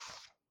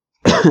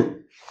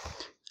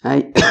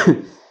Hi,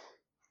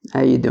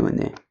 how you doing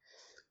there?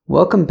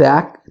 Welcome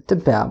back to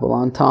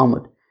Babylon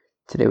Talmud.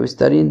 Today we're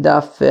studying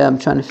Daf. I'm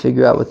trying to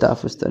figure out what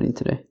Daf we're studying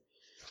today.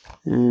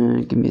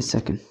 Give me a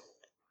second.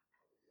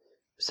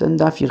 We're studying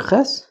Daf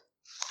Yirches?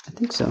 I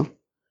think so.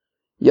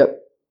 Yep.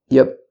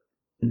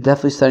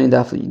 Definitely studying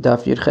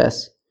Daf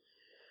Yirches.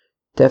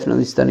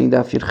 Definitely studying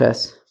Daf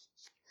Yirches.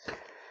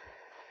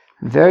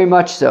 Very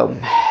much so.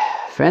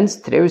 Friends,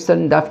 today we're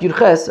studying Daf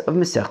Yirches of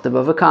Masechta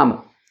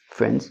BavaKama.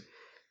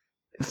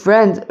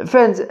 Friends,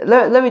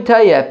 let me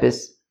tell you,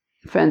 Epis.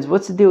 Friends,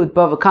 what's the deal with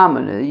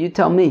BavaKama? You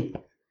tell me.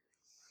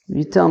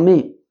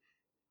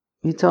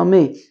 It's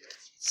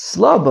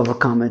slow,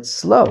 BavaKama. It's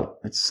slow.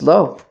 It's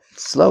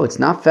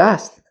not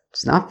fast.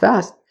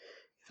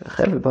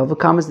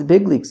 BavaKama is the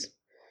big leagues.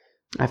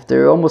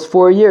 After almost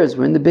 4 years,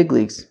 we're in the big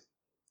leagues.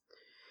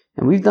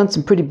 And we've done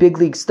some pretty big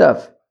league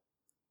stuff.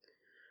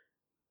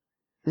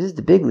 This is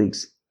the big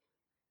leagues.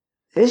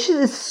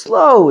 It's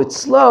slow.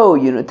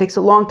 It takes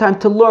a long time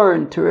to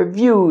learn, to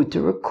review,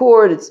 to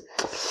record.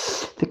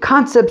 The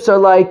concepts are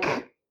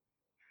like,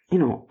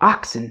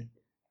 oxen,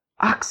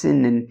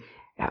 and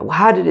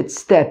how did it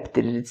step?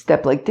 Did it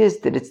step like this?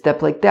 Did it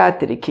step like that?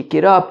 Did it kick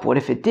it up? What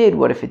if it did?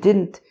 What if it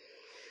didn't?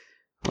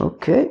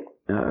 Okay,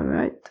 all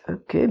right,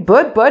 okay,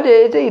 but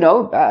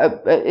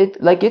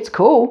it, it's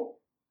cool.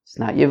 It's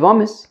not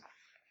Yevamis.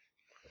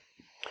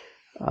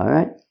 All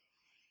right.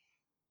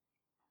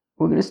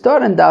 We're going to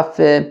start on Daf.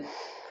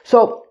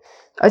 So,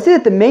 I say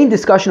that the main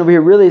discussion over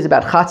here really is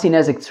about Chatzi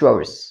Nezek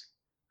Tzroris.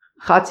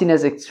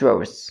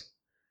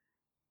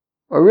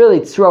 Or really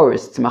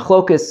Tzroris. It's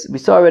Machlokas. We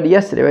saw already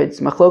yesterday, right? It's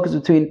Machlokas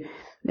between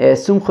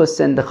Sumchus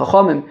and the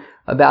Chachomim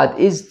about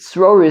is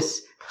Tzroris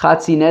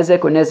Chatzi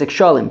Nezek or Nezek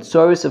Shalim.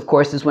 Tzroris, of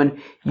course, is when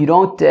you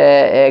don't,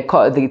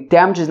 the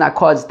damage is not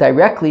caused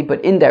directly,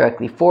 but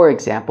indirectly. For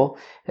example,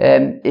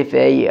 if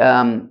a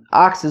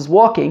ox is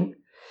walking,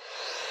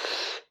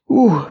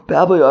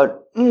 Babylon.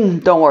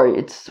 Don't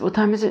worry. What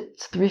time is it?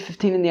 It's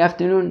 3:15 in the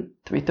afternoon,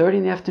 3:30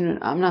 in the afternoon.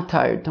 I'm not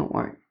tired. Don't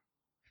worry.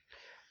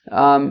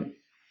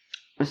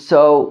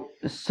 So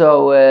I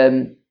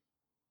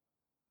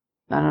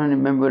don't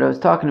remember what I was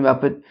talking about,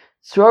 but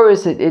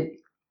Tzroris, it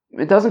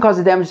doesn't cause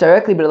the damage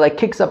directly, but it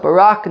kicks up a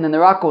rock, and then the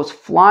rock goes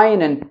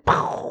flying, and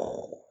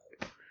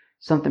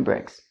something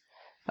breaks.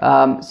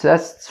 So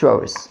that's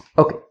Tzroris.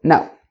 Okay,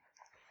 now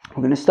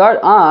we're going to start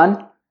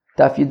on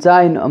Daf Yud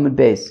Zayin Amud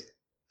Beis.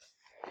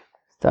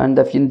 Starting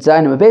Daf Yud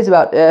Zayin Amud Beis,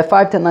 about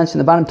 5-10 lines from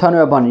the bottom. Tanu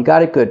Rabbanan, you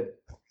got it good.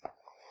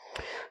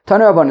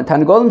 Tanu Rabbanan,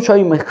 Tangolim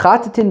shoyu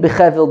mechatatin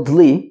bechevel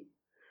dli,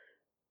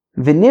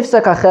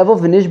 v'nifsak hachevel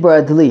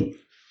v'nishbar adli,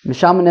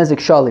 misham nezek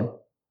shalim.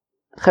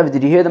 Chevel,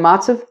 did you hear the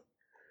matzav?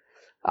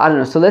 I don't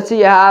know. So let's say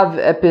you have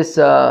a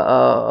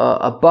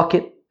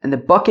bucket, and the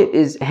bucket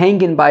is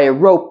hanging by a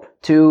rope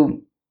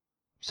to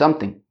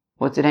something.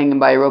 What's it hanging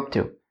by a rope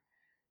to?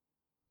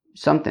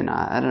 Something.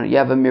 I don't know. You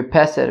have a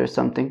mirpeset or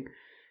something.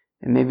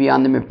 And maybe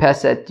on the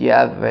mirpeset you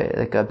have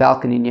like a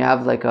balcony, and you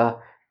have like a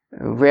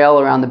rail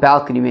around the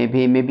balcony.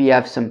 Maybe you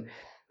have some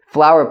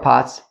flower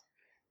pots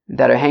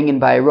that are hanging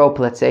by a rope,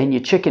 let's say, and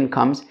your chicken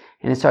comes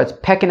and it starts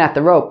pecking at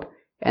the rope,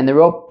 and the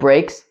rope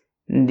breaks,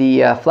 and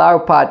the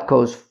flower pot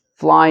goes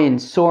flying,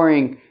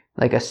 soaring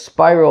like a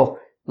spiral,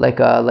 like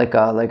a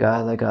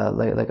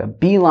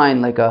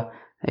beeline,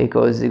 it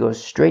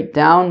goes straight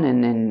down,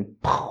 and then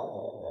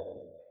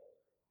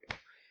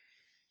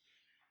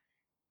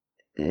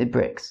it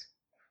breaks.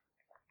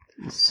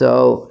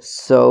 So if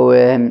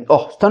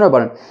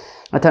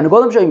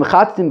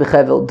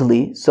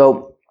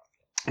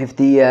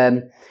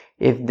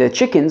the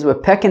chickens were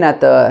pecking at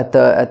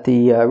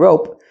the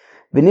rope,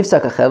 and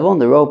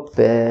the rope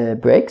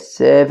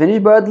breaks, and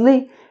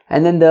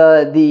then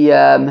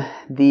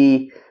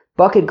the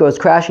bucket goes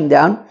crashing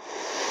down,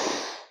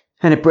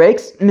 and it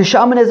breaks.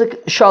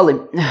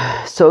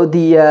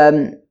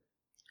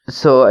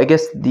 So I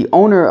guess the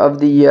owner of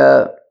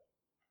the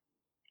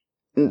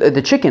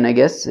chicken, I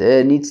guess,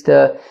 needs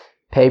to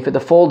pay for the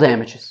full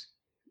damages.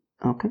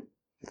 Okay,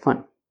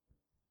 fine.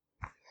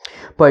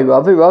 But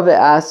Rava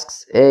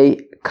asks a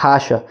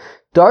kasha.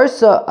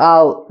 Darsa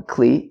al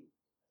kli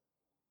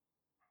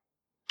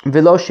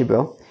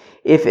veloshibro.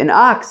 If an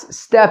ox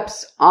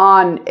steps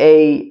on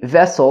a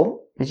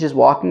vessel, it's just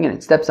walking and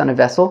it steps on a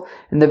vessel,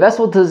 and the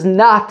vessel does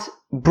not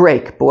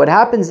break. But what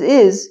happens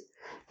is,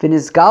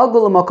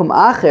 v'nizgalgal makom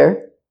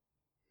acher,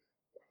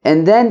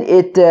 and then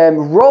it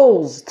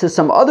rolls to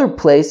some other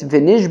place,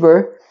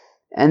 v'nishber,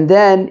 and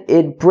then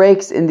it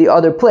breaks in the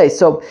other place.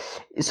 So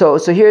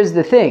here's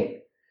the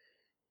thing.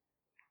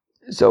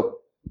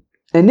 So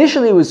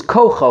initially it was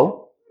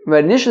kocho,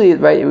 right?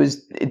 It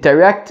was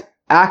direct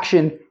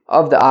action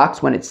of the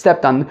ox when it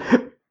stepped on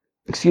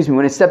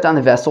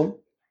the vessel.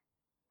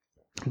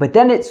 But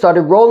then it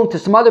started rolling to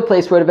some other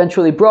place where it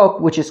eventually broke,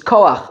 which is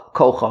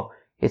kocho.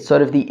 It's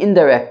sort of the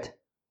indirect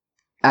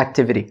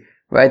activity.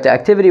 Right, the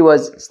activity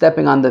was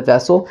stepping on the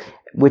vessel,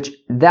 which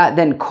that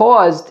then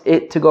caused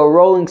it to go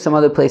rolling some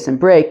other place and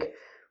break,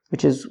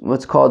 which is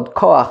what's called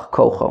koach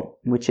kocho,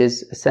 which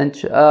is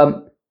essentially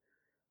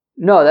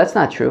No, that's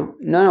not true.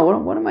 No.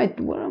 What am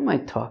I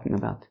talking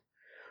about?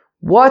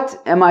 What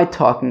am I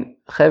talking?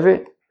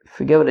 Chevre,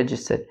 forget what I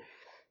just said.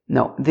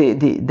 No,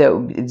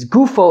 it's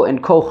gufo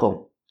and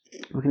kocho.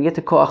 We're gonna get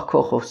to koach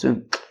kocho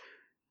soon.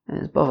 And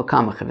it's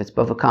BavaKama, Chevre. It's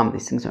BavaKama.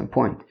 These things are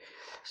important.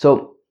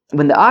 So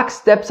when the ox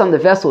steps on the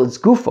vessel, it's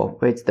gufo,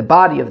 right? It's the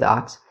body of the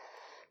ox.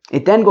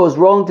 It then goes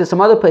rolling to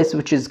some other place,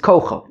 which is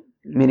kocho,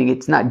 meaning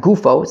it's not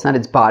gufo, it's not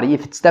its body.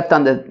 If it stepped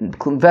on the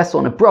vessel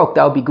and it broke,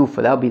 that would be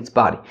gufo, that would be its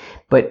body.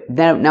 But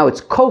now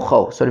it's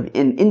kocho, sort of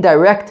an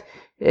indirect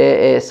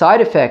side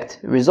effect,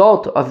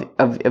 result of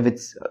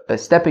its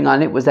stepping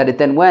on it was that it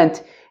then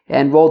went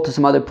and rolled to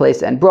some other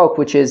place and broke,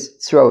 which is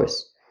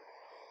tzroris.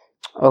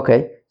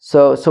 Okay,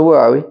 so where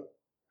are we?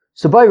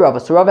 So by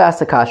Rava, asked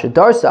the kasha,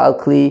 darsa al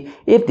kli,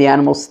 if the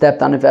animal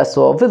stepped on a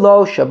vessel,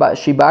 velo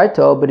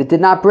shibarto, but it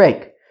did not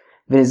break.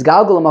 And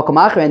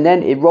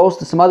then it rolls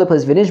to some other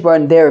place, vinishbar,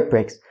 and there it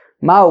breaks.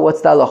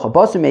 What's the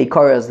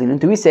halacha?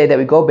 Do we say that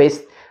we go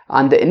based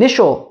on the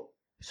initial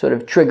sort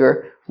of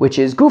trigger, which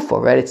is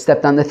gufo, right? It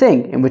stepped on the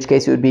thing, in which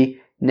case it would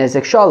be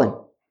nezek shalim.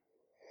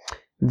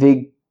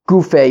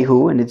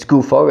 Gufehu, and it's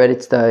gufo, right?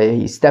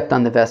 He stepped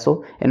on the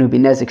vessel, and it would be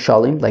nezek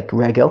shalim, like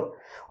regel.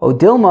 O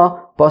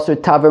dilma basur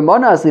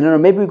tavermona azlin, or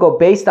maybe we go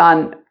based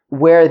on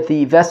where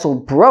the vessel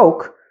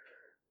broke,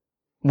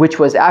 which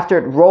was after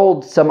it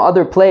rolled some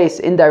other place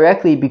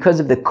indirectly because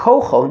of the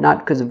kocho, not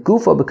because of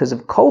gufo, because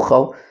of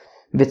kocho,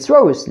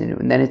 vitzroros ninu,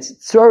 and then it's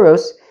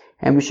tzroros,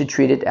 and we should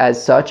treat it as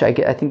such. I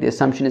think the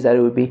assumption is that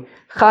it would be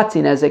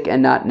chatzi nezek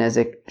and not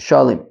nezek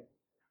shalim.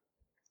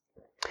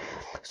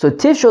 So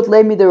tifshot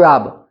le'mi de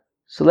Rabba.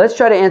 So let's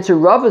try to answer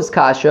Rava's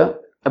kasha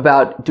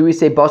about, do we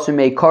say basur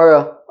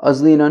meikara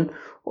azlinon,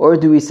 or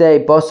do we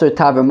say basur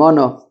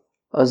tavermono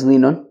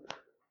azlinon?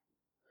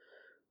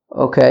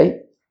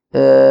 Okay.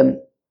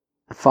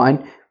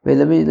 Fine. Wait,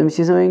 let me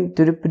see something.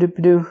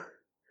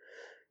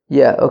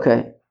 Yeah,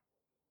 okay.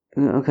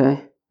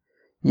 Okay.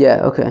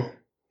 Yeah, okay.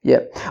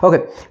 Yeah.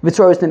 Okay.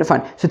 Vitzroros didn't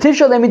fine. So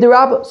Tivshal Lemi de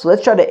Rabba. So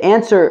let's try to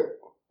answer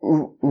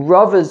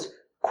Rava's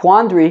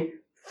quandary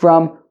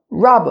from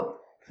Rabba.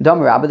 Dam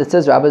Rabba that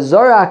says Rabba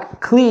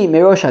Zorak Kli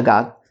Merosh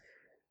Hagag.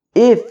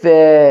 If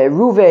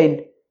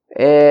Ruvain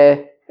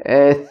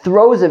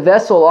throws a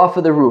vessel off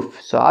of the roof,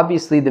 so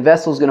obviously the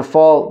vessel is going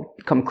to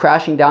come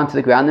crashing down to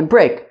the ground and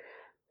break.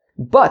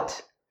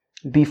 But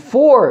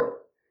before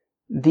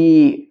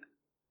the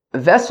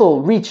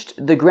vessel reached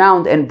the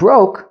ground and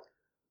broke,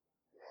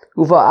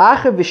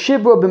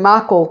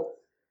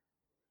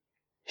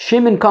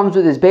 Shimon comes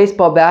with his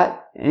baseball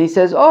bat and he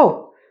says,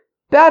 "Oh,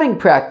 batting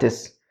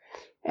practice,"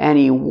 and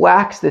he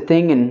whacks the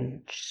thing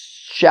and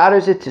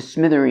shatters it to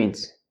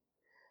smithereens.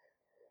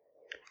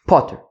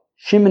 Potter.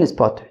 Shimon is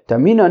potter.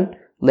 Tarminon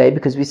lay,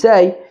 because we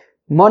say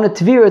Mana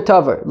Tvira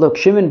Tavar. Look,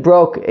 Shimon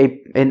broke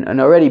an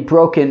already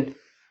broken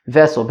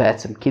vessel,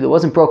 Be'etzim. Kilo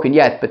wasn't broken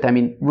yet, but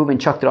Reuven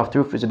chucked it off the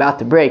roof. It was about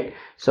to break.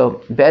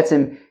 So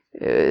Be'etzim,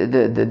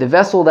 the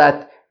vessel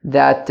that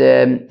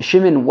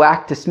Shimon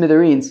whacked to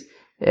smithereens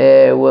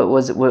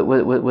was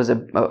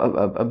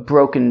a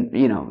broken.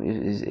 It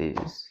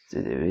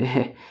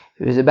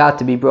was about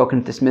to be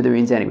broken to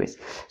smithereens, anyways.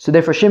 So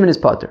therefore, Shimon is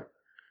potter.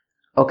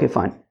 Okay,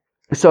 fine.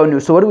 So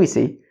what do we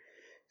see?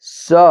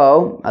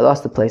 So I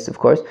lost the place, of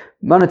course.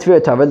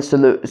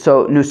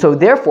 So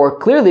therefore,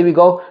 clearly we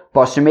go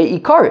basur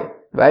meikari.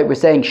 Right? We're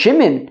saying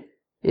Shimon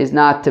is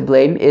not to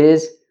blame. It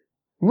is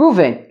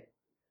Reuven.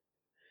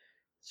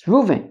 It's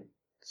Reuven.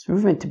 It's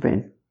Reuven to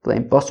blame.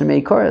 Basur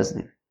meikara is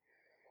name.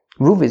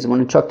 Reuven is the one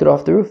who chucked it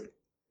off the roof.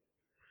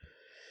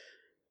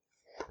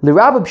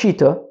 L'Rabba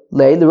pshita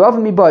l'Rava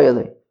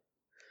mibayale.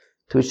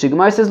 To which the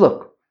Gemara says,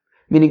 look,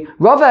 meaning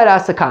Rava had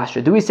asked the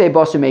kasha, do we say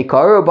basur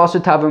meikara or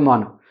basur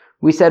tavermana?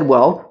 We said,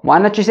 well, why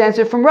not just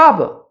answer from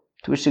Rabba?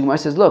 To which the Gemara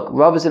says, look,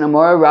 Rav is an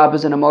Amora, Rabba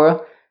is an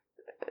Amora.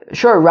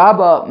 Sure,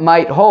 Rabba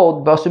might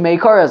hold basur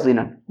meikara as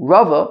linan.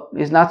 Rava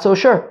is not so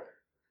sure.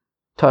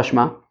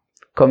 Tashma,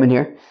 come in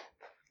here.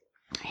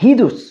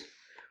 Hidus,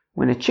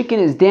 when a chicken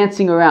is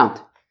dancing around.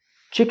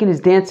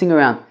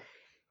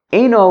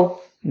 Eino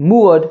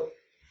muad,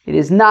 it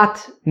is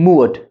not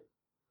muad.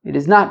 It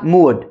is not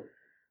muad.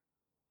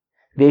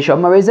 Ve'eshav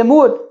mareza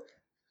muad.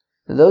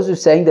 Those who are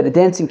saying that a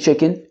dancing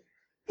chicken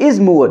is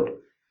muad.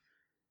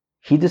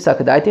 Hidus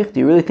hakadaitich, do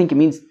you really think it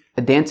means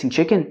a dancing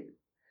chicken?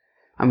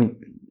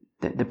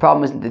 The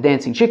problem isn't the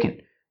dancing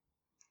chicken.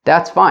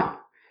 That's fine.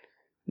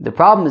 The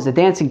problem is the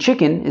dancing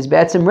chicken is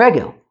be'etzim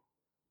regel.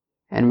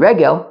 And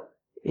regel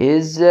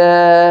is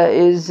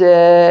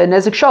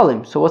nezek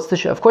shalim. So what's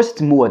the of course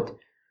it's muad.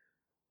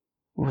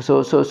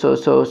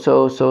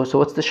 So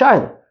what's the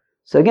shaila?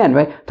 So again,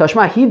 right?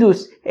 Tashma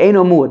hidus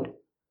eino muad.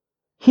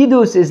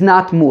 Hidus is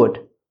not muad.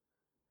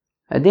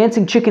 A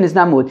dancing chicken is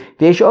not muad.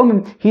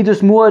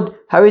 Hidus muad,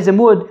 hariz a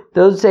muad.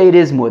 Those say it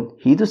is muad.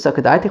 Hidus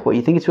sakadaitik. What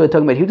you think it's really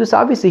talking about? Hidus,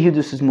 obviously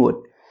hidus is muad.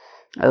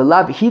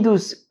 Alav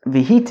hidus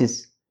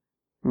vihitis.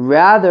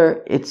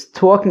 Rather, it's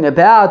talking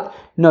about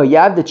you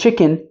have the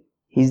chicken.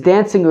 He's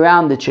dancing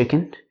around the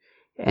chicken,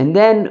 and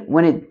then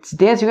when it's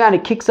dancing around,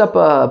 it kicks up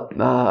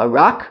a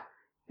rock,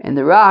 and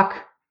the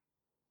rock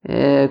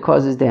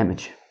causes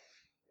damage.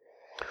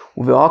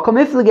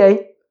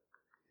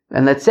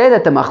 And let's say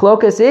that the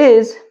machlokas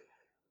is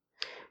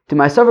to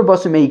my sover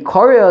basu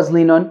meikara as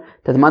linon,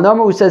 that the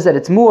manamar who says that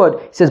it's muad,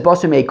 he says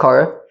basu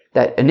meikara,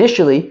 that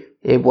initially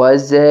it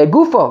was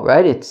gufo,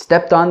 right? It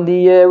stepped on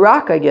the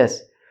rock, I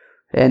guess,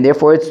 and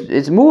therefore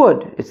it's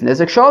muad, it's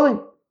nezek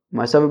shalim.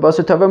 My sover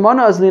basu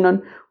tavermana as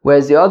linon,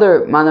 whereas the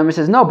other manamar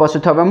says no, basu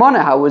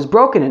tavermana, how it was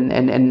broken,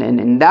 and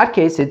in that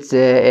case it's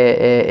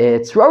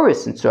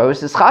roris, and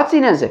roris is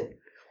chatzi nezek.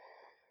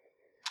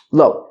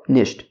 Lo,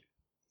 nisht.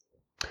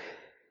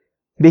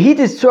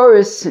 Behitis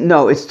Tzoris,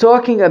 no, it's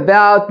talking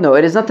about, no,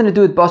 it has nothing to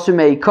do with Basur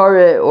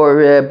Meikare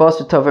or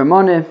Basur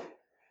Tavermone.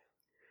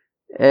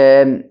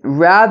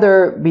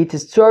 Rather,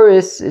 Behitis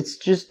Tzoris, it's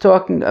just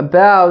talking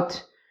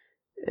about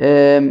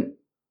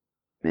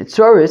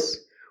Tzoris,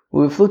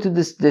 we flew to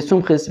the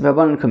Sumchis,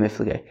 Rabbanon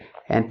Kamiflige.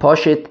 And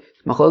Pashit,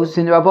 Machlokes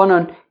between the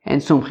Rabbanon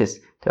and Sumchis.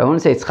 The Rabbanon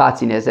say it's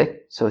Chatzi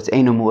Nezek, so it's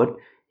Eino Mud.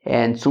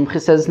 And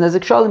Sumchis says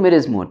Nezek Shalim, it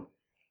is Mud.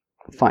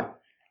 Fine.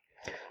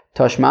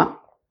 Toshma,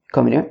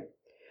 come in here.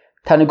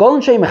 So back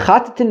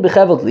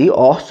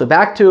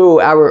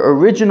to our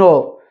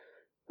original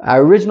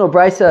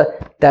brisa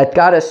that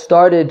got us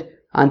started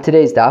on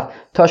today's daf.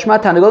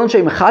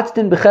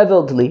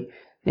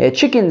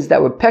 Chickens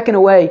that were pecking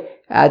away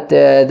at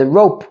the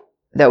rope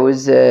that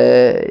was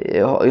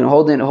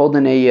holding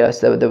a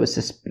that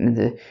was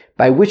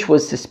by which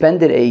was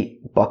suspended a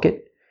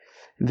bucket.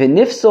 And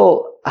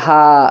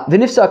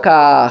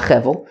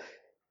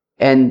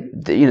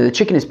the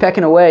chicken is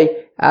pecking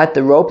away at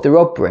the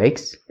rope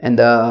breaks, and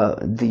the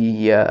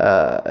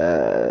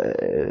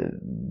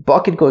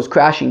bucket goes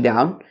crashing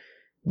down.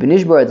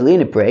 B'nishbar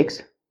adlin, it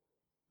breaks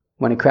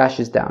when it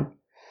crashes down.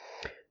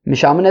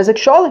 Misham nezek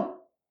shalim.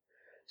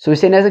 So we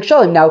say nezek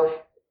shalim. Now,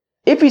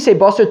 if we say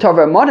basar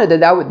tavar mana,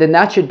 then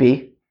that should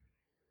be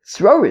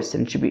tzroris,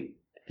 and it should be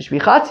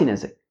chatzi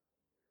nezek.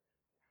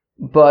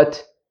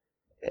 But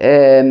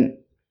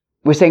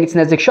we're saying it's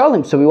nezek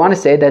shalim, so we want to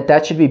say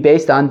that should be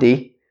based on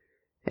the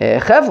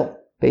chevel,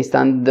 based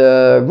on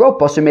the rope,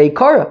 basur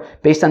meikara,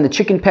 based on the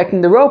chicken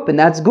pecking the rope, and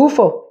that's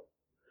gufo.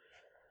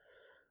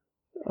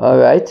 All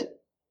right.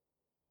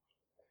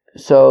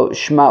 So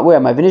shma, where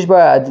am I?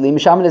 Vinishbar adli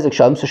misham nezek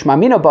shalim. So shma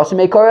mina basur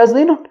meikara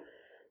azlinon.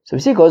 So we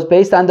see it goes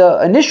based on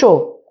the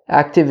initial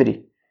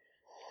activity.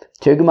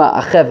 Tirguma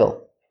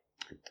achevel,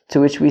 to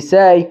which we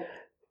say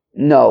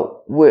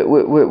no.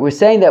 We're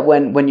saying that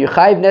when you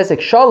chayiv nezek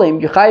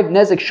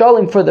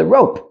shalim for the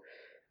rope,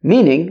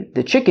 meaning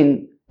the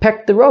chicken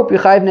pecked the rope, you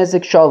chayiv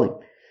nezek shalim.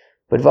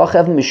 But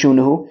v'achev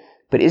mishunahu.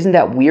 But isn't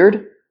that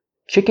weird?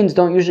 Chickens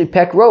don't usually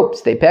peck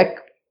ropes. They peck,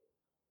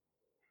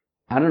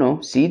 I don't know,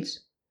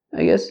 seeds,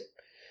 I guess.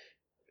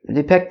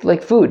 They peck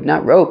like food,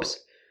 not ropes.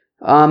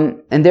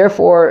 And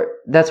therefore,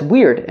 that's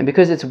weird. And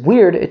because it's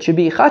weird, it should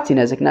be chatzi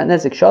nezek, not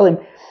nezek shalim.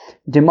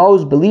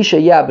 Demos belisha,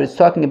 yeah, but it's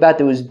talking about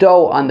there was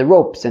dough on the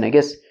ropes, and I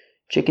guess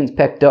chickens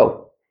peck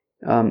dough.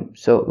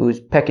 So it was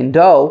pecking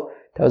dough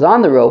that was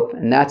on the rope,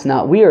 and that's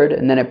not weird,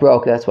 and then it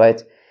broke. That's why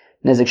it's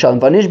nezek shalim.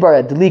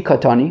 Vanishbar adli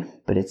katani.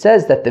 But it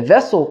says that the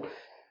vessel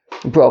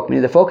broke,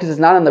 meaning the focus is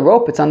not on the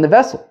rope, it's on the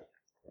vessel.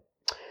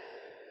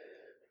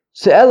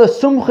 So ela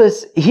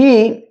sumchis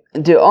he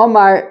de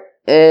omar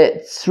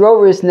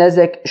tzroris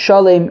nezek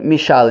shalim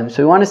mishalim.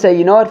 So we want to say,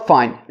 you know what,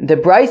 fine. The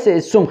brisa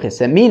is sumchis,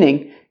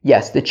 meaning,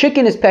 yes, the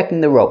chicken is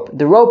pecking the rope.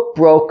 The rope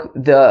broke,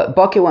 the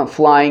bucket went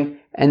flying,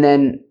 and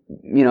then,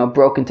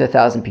 broke into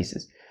 1,000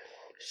 pieces.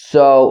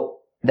 So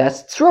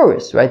that's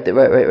tzroris, right?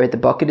 The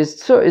bucket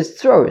is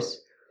tzroris.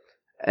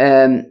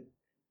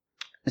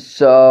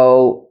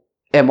 So,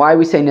 and why are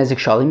we saying nezek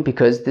shalim?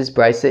 Because this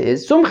brisa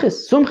is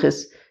sumchis.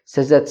 Sumchis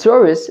says that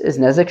tzoris is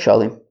nezek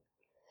shalim.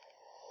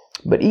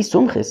 But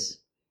sumchis,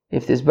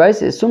 if this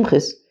brisa is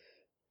sumchis,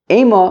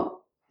 ema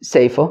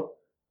seifa,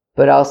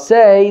 but I'll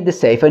say the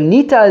seifa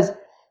nitas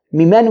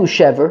mimenu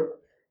shever,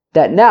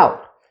 that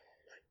now,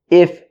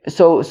 if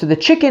so the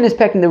chicken is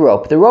pecking the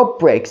rope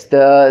breaks,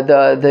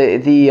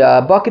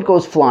 the bucket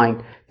goes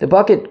flying, the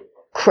bucket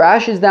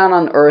crashes down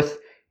on earth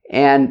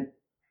and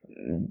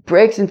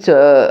breaks into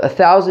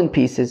 1,000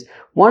 pieces.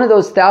 One of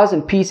those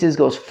 1,000 pieces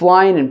goes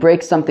flying and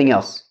breaks something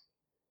else.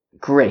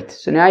 Great.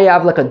 So now you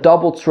have like a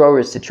double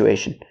tzroris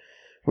situation,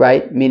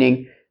 right?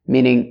 Meaning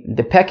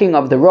the pecking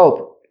of the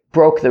rope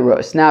broke the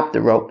rope, snapped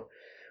the rope,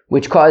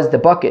 which caused the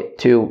bucket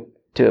to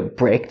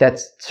break.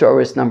 That's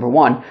tzroris number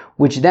one,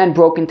 which then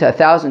broke into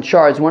 1,000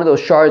 shards. One of those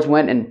shards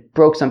went and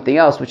broke something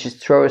else, which is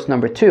tzroris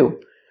number two.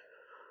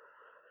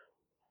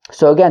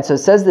 So again, so it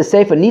says the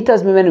Sefer,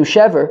 Nitas mimenu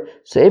shever.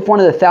 So if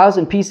one of the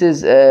 1,000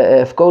 pieces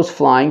goes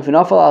flying,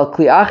 v'nafal al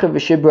kli acher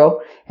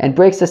v'shibro, and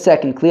breaks the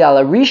second kli al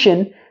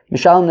arishin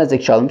mishalim nezek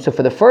shalim. So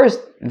for the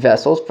first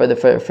vessels, for the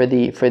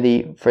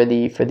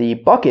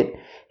bucket,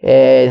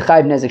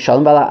 chayiv nezek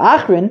shalim, v'ala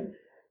achrin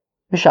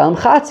mishalim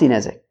chatzi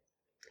nezek.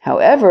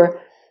 However,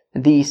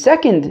 the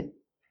second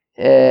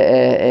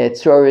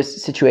tzroris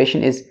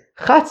situation is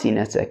chatzi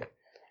nezek,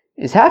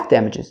 is half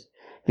damages.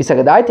 I'm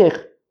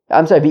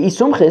sorry,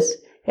 v'isumchis.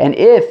 And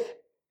if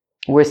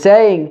we're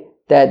saying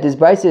that this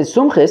brisa is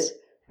sumchis,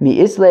 Mi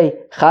isle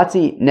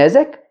chatzi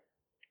nezek.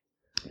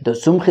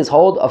 Does Sumchis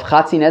hold of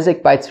chatzi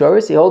nezek by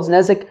tzroris? He holds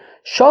nezek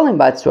shalim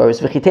by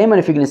tzroris. V'chiteiman,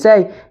 if you're going to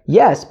say,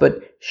 yes,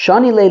 but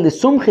shani le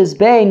l'sumchis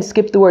bein,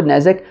 skip the word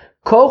nezek,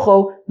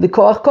 kocho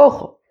l'koach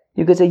kocho.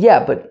 You could say,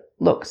 yeah, but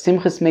look,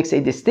 Simchis makes a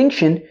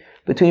distinction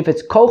between if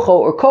it's kocho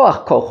or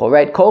koach kocho,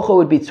 right? Kocho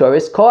would be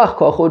tzroris, koach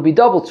kocho would be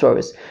double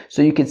tzroris.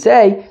 So you could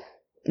say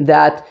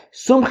that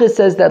Sumchis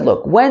says that,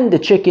 look, when the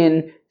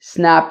chicken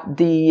snapped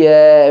the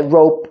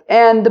rope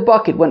and the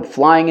bucket went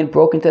flying and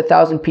broke into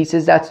 1,000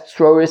 pieces, that's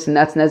tzroris and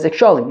that's nezek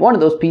shalim. One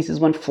of those pieces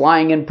went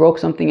flying and broke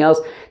something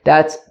else,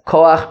 that's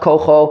koach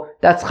kocho,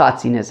 that's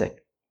chatzi nezek.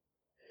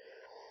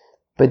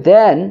 But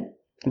then,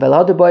 but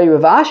Rav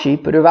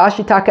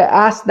Ashi Taka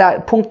asked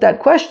that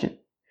question.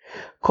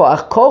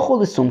 Koach kocho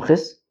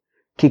l'sumchis,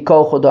 ki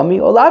kocho dami,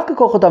 or lav ki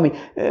kocho dami.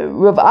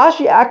 Rav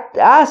Ashi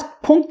asked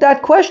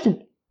that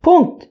question.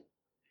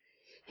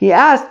 He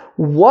asked,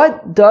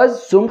 what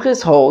does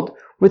Sumchis hold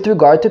with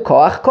regard to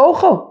Koach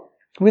Kocho,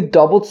 with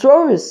double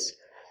tzroris?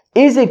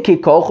 Is it Ki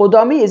Kocho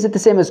Dami? Is it the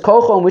same as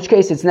Kocho, in which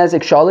case it's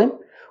Nezek Shalim?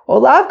 Or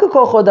Lav Ki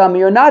Kocho Dami,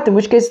 or not, in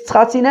which case it's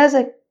Chatzi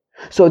Nezek?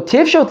 So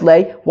Tivshot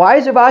Lei, why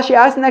is Rav Ashi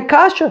asking that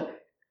kasha?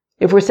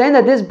 If we're saying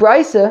that this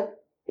Brisa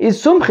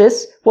is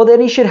Sumchis, well then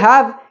he should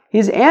have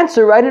his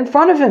answer right in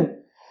front of him.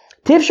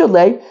 Tivshot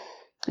Lei,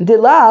 De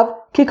Lav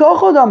Ki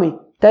Kocho Dami,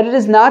 that it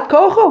is not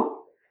Kocho.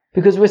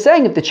 Because we're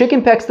saying if the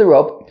chicken pecks the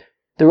rope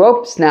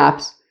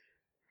snaps,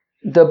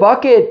 the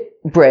bucket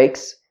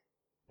breaks,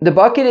 the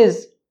bucket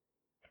is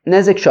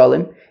nezek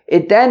shalim,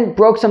 it then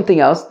broke something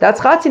else, that's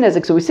chatzi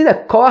nezek. So we see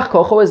that koach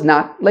kocho is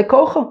not like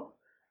kocho.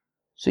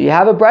 So you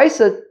have a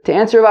brisa to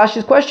answer Rav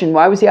Ashi's question.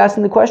 Why was he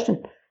asking the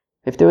question?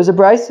 If there was a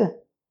brisa,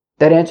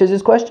 that answers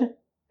his question.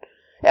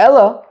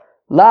 Ella,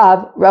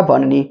 lav,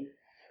 rabbanani.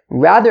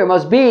 Rather, it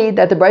must be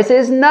that the brisa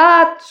is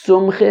not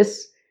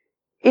sumchis,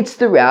 it's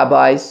the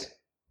rabbis.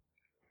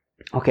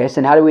 Okay,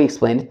 so how do we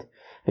explain it?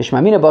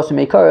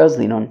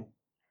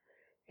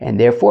 And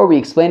therefore we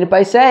explain it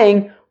by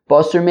saying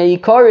Basur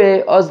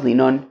meikare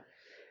azlinon.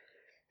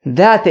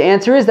 That the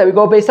answer is that we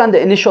go based on the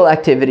initial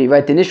activity,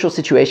 right? The initial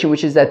situation,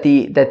 which is that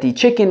the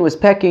chicken was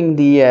pecking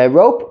the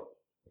rope,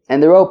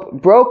 and the rope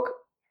broke,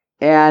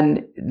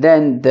 and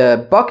then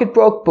the bucket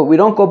broke. But we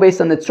don't go based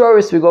on the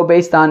tzroris; we go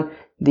based on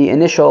the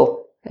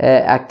initial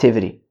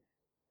activity,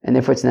 and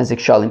therefore it's nezek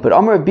shalim. But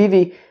Amar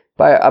Bivi.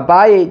 By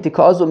Abaye,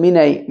 Dikazu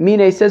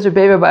Mine says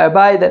Rebbe by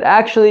Abaye that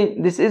actually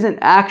this isn't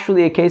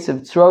actually a case of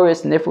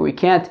tzroris, and therefore we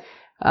can't,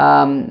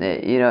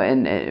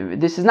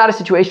 this is not a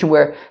situation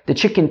where the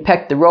chicken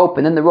pecked the rope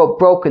and then the rope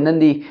broke and then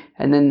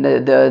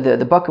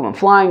the bucket went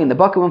flying and the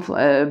bucket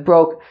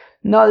broke.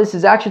 No, this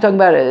is actually talking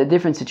about a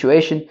different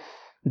situation.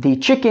 The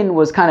chicken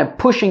was kind of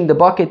pushing the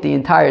bucket the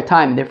entire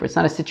time, therefore it's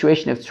not a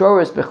situation of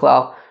tzroris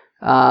bichlal.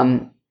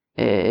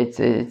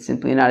 It's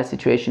simply not a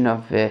situation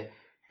of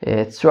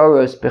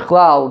tzroros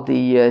bichlal.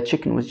 The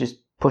chicken was just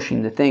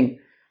pushing the thing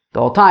the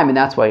whole time, and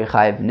that's why you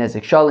chayiv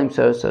nezek shalim.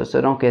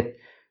 So don't get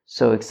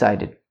so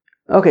excited.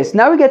 Okay, so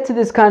now we get to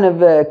this kind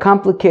of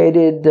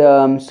complicated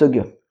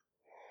sugya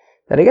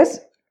that I guess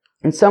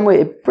in some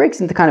way it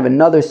breaks into kind of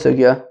another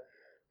sugya. I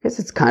guess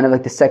it's kind of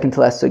like the second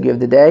to last sugya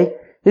of the day.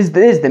 This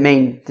is the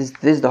main. This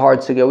is the hard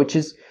sugya, which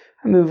is,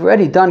 I mean, we've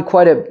already done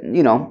quite a.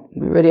 We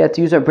already had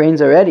to use our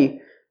brains already,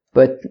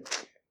 but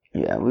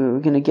yeah, we're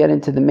going to get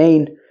into the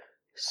main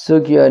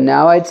sugya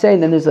now, I'd say,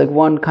 and then there's like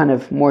one kind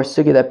of more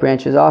sugya that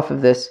branches off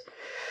of this.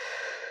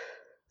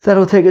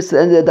 That'll take us to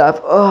the end of the daf.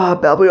 Oh,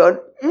 Babylon.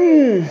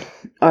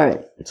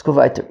 Alright, let's go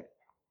weiter.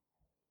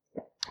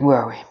 Where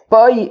are we?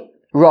 By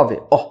Ravi.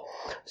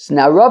 So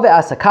now Ravi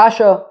asks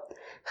Akasha,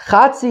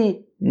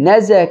 Chatzi,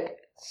 Nezek,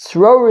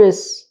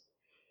 Tzroris,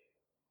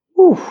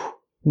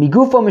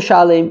 Migufo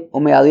Mishalim,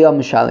 Umealiyah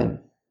Mishalim.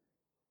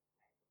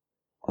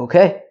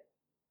 Okay.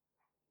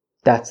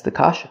 That's the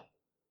Kasha.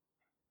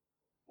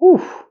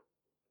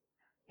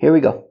 Here we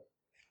go.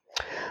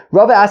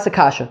 Rava asks a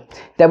kasha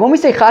that when we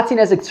say chatzi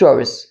nezek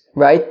tzroris,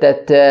 right,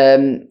 that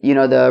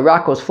the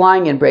rock goes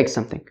flying and breaks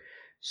something.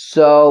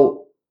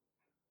 So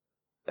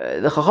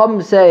the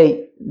chacham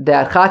say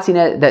that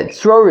that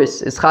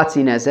tzroris is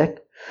chatzi nezek.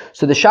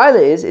 So the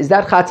shaila is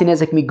that chatzi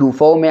nezek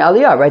migufo or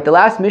me'aliyah, right? The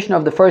last mission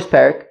of the first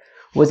parak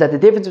was that the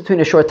difference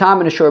between a short tam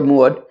and a short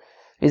muad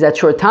is that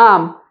short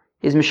tam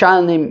is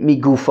mishalim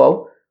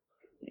migufo.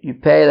 You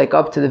pay like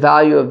up to the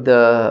value of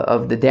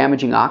the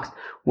damaging ox.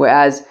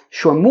 Whereas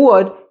shor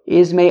muad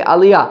is me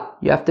aliyah.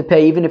 You have to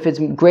pay even if it's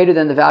greater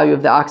than the value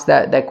of the ox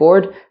that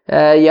gored.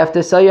 You have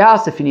to sell your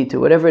house if you need to,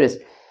 whatever it is.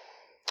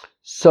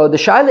 So the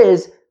shaila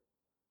is,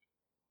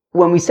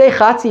 when we say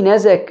chatzi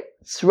nezek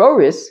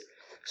tzroris,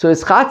 so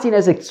is chatzi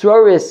nezek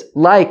tzroris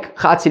like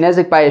chatzi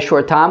nezek by a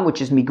short tam,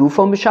 which is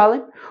migufo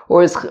mishalim,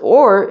 or is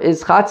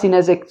chatzi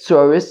nezek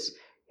tzroris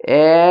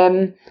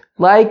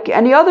like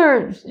any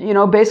other,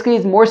 basically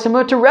it's more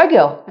similar to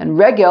regel, and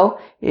regel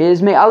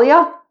is me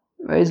aliyah.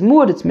 Is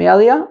muad, it's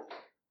me'aliyah.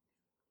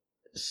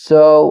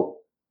 So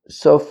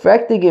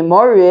frekti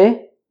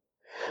gemore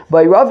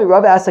by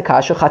Ravi asks a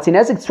kasha, chatzi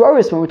nezek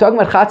tzroris, when we're talking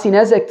about chatzi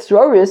nezek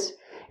tzroris,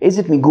 is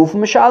it miguf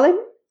mishalim?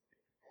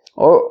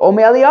 Or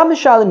me'aliyah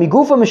mishalim,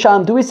 migufa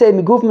mishalim. Do we say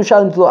migufa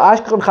mishalim lo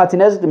ashkechon chatzi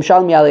nezek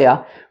mishalim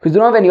me'aliyah? Because we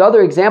don't have any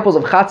other examples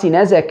of chatzi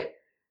nezek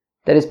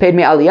that is paid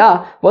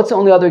me'aliyah. What's the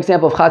only other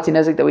example of chatzi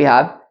nezek that we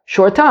have?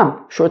 Short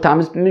tam. Short tam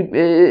is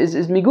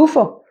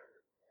migufa.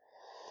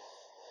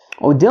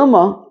 Or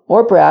dilma,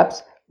 or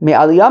perhaps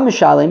me'aliyah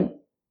mishalim,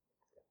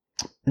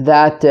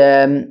 that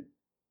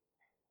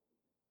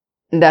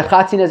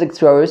chatzi nezek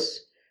tzroros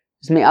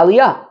is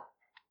me'aliyah.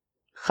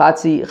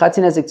 Chatzi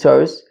nezek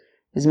tzroros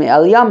is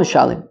me'aliyah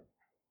mishalim.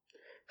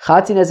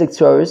 Chatzi nezek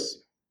tzroros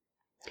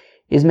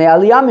is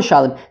me'aliyah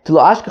mishalim. To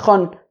lo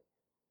ashkechon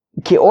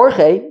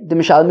ke'orche the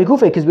mishalim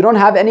migufe, because we don't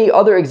have any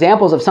other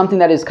examples of something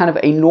that is kind of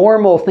a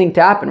normal thing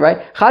to happen,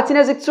 right? Chatzi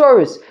nezek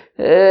tzroros.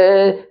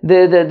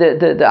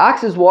 The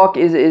ox is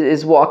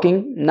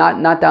walking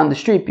not down the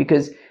street,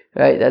 because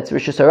right, that's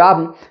Rosh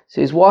Hashanah.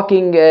 So he's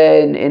walking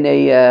in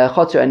a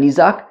chotzer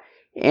anizak,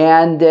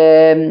 and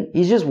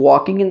he's just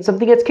walking, and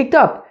something gets kicked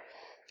up.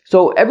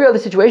 So every other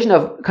situation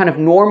of kind of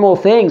normal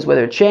things,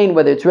 whether it's chain,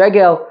 whether it's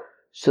regel,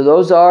 so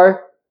those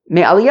are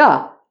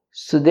me'aliyah.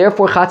 So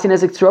therefore, chatzi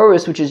nezek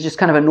tzroros, which is just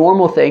kind of a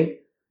normal thing,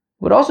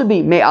 would also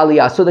be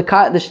me'aliyah. So the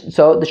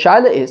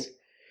shaila is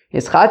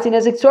chatzi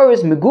nezek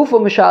tzroros megufa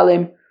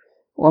mishalim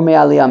or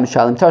me'aliyah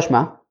mishalim?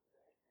 Tashma,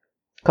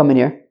 come in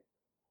here.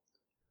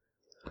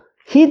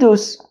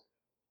 Hidus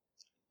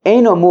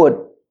eino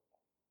mud.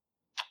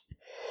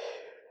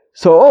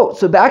 So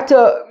back to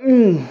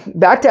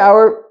that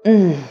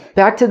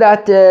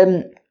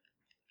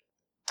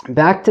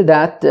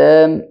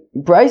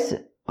Bryce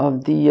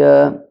of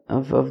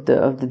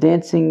the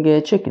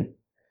dancing chicken,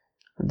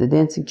 of the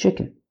dancing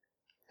chicken.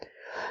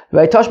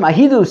 Right? Tashma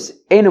hidus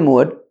eino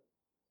mud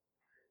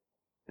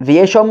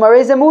v'yeshom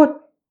marez mud.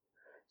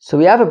 So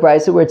we have a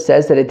Bryce where it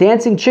says that a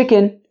dancing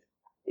chicken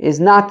is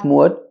not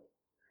mud.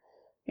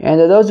 And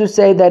there are those who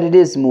say that it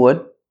is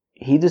muad.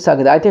 Hidus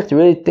hagadaytich, to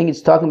really think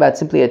it's talking about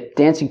simply a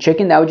dancing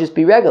chicken, that would just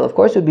be regular. Of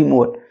course it would be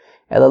muad.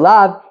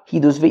 Elalav,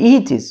 hidus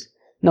ve'ihitis.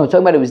 No, it's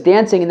talking about it was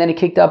dancing and then it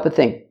kicked up a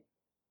thing.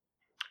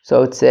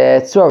 So it's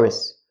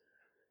tzoris.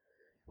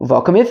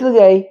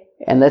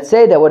 And let's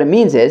say that what it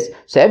means is,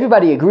 so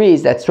everybody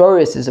agrees that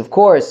tzoris is of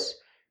course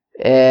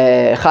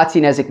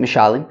chatzi nezek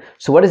mishalim.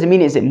 So what does it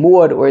mean? Is it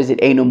muad or is it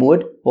eino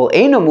muad? Well,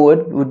 eino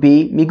muad would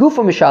be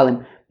migufa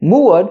mishalim.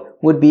 Muad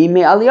would be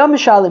me'aliyah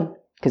mishalim.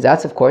 Because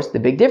that's, of course, the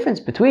big difference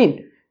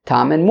between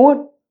tam and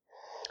muad.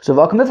 So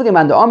v'akamifligim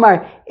and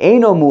Omar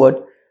eino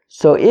muad.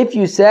 So if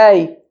you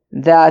say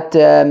that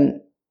by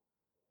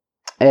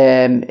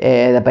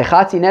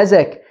chatzi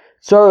nezek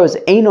tzoros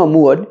eino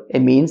muad,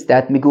 it means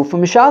that migufa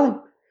mishalim.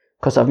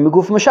 Because of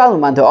migufa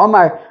mishalim and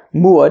Omar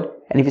muad.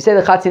 And if you say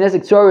that chatzi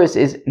nezek tzoros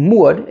is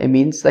muad, it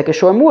means like a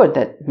shor muad,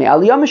 that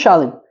me'aliyah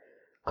mishalim.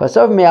 Because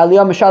of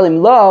me'aliyah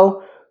mishalim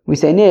lo, we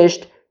say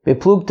nisht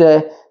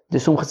beplugte the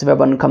sumchas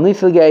v'rabbanon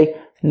kamlifilgei.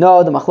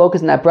 No, the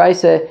machlokas in that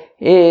brisa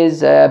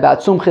is about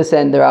sumchis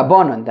and the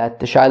rabbanon.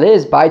 That the shaila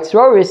is by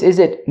tzroris, is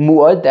it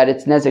muad that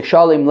it's nezek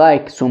shalim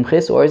like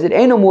sumchis, or is it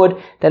eino muad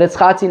that it's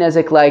chatzi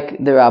nezek like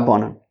the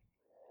rabbanon?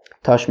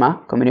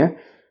 Tashma, come in here.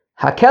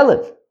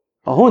 Hakelev,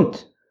 a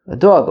hunt, a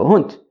dog, a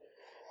hunt.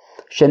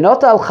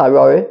 Shenota al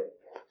charore.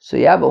 So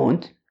you have a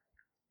hunt,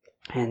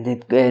 and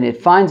it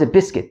finds a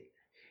biscuit,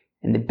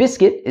 and the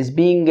biscuit is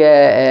being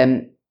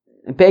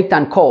baked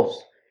on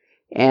coals,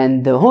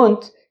 and the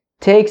hunt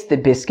takes the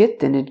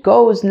biscuit and it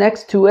goes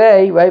next to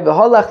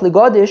v'holach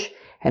ligodish,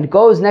 and it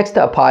goes next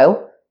to a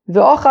pile,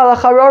 v'ochal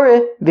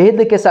acharore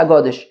v'hidlik es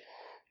agodish,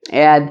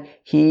 and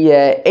he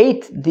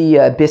ate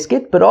the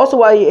biscuit, but also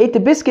while he ate the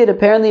biscuit,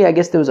 apparently I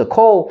guess there was a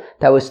coal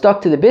that was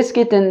stuck to the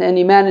biscuit, and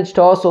he managed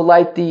to also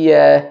light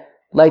the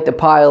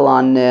pile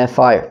on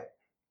fire.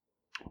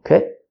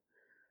 Okay,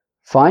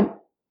 fine,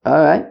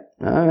 all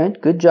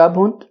right, good job,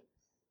 hunt.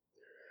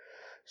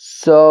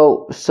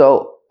 So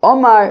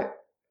Omar.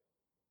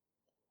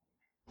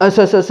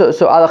 So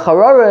ala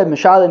charara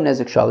mishalim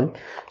nezek shalim.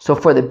 So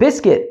for the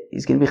biscuit,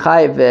 he's going to be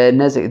chayiv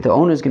nezek. The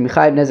owner is going to be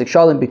chayiv nezek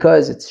shalim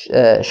because it's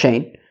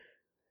shein.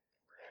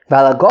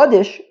 Vala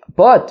godish,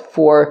 but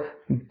for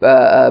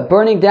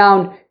burning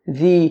down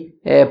the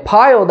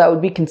pile, that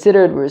would be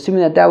considered. We're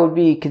assuming that would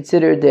be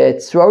considered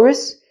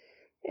tzroris,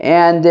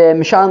 and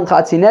mishalim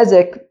chatzi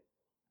nezek.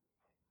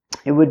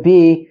 It would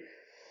be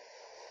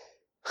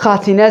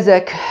chatzi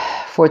nezek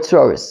for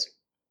tzroris.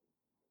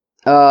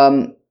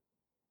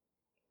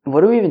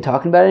 What are we even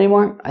talking about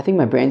anymore? I think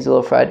my brain's a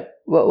little fried.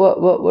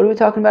 What are we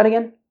talking about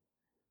again?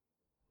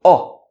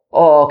 Oh,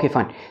 okay,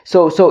 fine.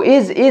 So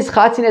is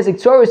chatzi nezek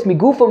tzoros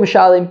migufa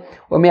mishalim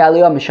or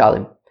me'aliyah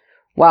mishalim?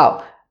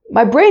 Wow,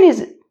 my brain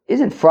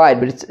isn't fried,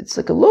 but it's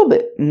like a little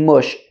bit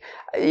mush.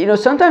 You know,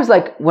 sometimes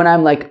like when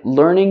I'm like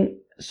learning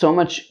so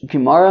much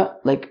Gemara,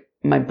 like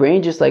my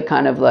brain just like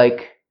kind of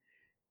like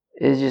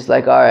is just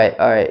like, all right,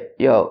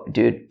 yo,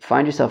 dude,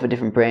 find yourself a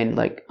different brain.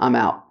 Like I'm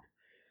out.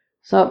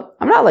 So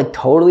I'm not like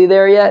totally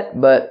there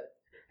yet, but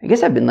I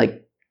guess I've been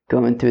like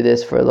going through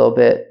this for a little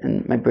bit,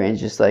 and my brain's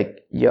just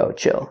like, yo,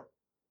 chill.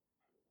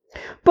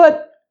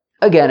 But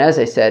again, as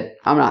I said,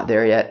 I'm not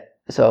there yet.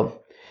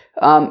 So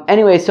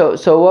anyway, so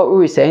what were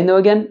we saying though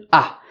again?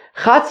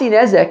 Chatzi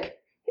nezek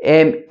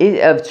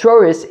of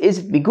tzoris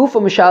is migufa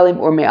mishalim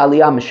or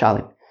me'aliyah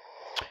mishalim.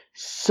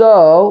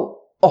 So,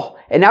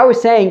 and now we're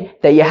saying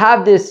that you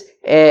have this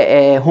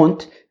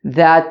hunt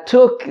that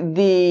took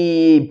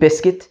the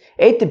biscuit,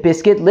 ate the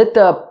biscuit, lit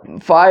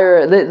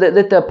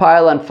the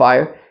pile on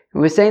fire.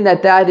 And we're saying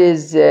that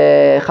is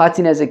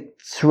chatzi nezek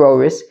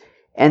tzoris,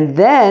 and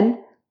then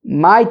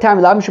my time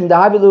we want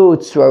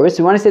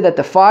to say that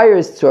the fire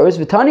is tzoris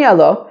v'tani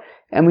alo,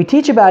 and we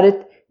teach about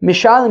it.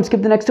 Mishalim,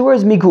 skip the next two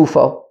words,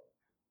 migufo.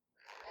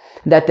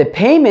 That the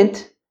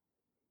payment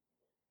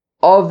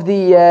of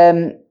the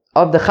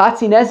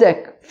chatzi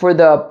nezek for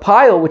the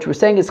pile, which we're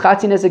saying is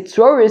chatzi nezek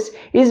tzoris,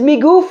 is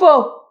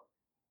migufo.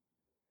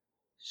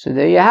 So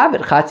there you have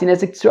it. Chatzi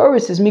nezek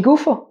tzoris is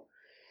migufo.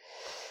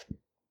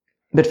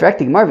 But for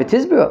Gemara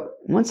v'tizbura,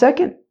 1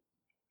 second.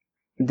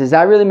 Does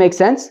that really make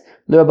sense?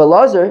 Rabbi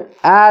Lazar,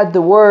 add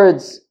the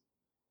words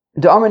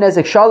the Amr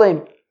nezek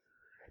shalem.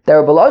 The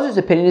Rabbi Lazar's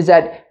opinion is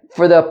that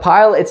for the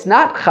pile, it's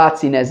not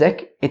chatzi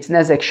nezek, it's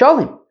nezek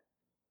shalem.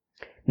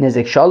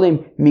 Nezek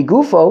shalem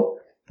migufo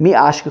mi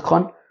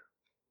ashkechon.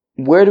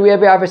 Where do we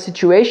ever have a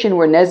situation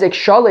where nezek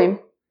shalem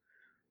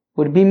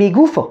would be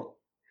migufo?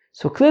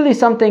 So clearly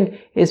something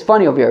is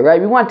funny over here,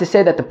 right? We want to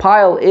say that the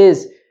pile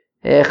is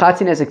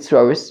chatzi nezek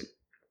tzoris,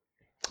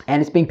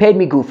 and it's being paid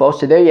migufo.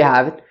 So there you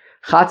have it.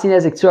 Chatzi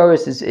nezek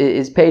tzoris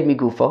is paid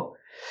migufo.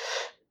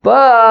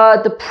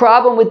 But the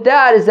problem with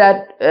that is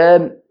that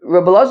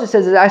Rabbi Lazar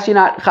says it's actually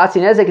not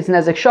chatzi nezek, it's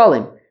nezek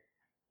shalim.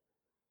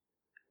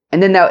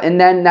 And then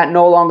that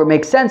no longer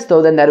makes sense,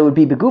 though, then that it would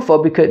be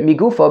migufo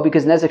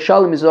because nezek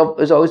shalim is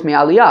always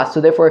me'aliyah. So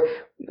therefore,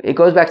 it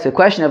goes back to the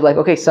question of like,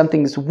 okay,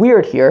 something's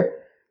weird here.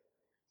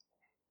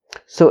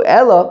 So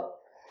Ella,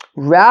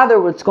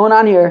 rather what's going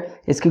on here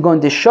is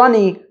kigon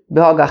deshani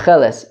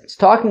b'hagacheles. It's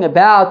talking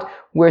about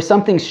where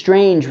something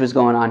strange was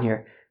going on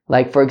here.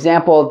 Like, for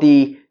example,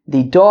 the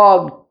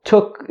dog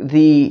took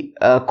the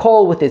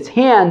coal with its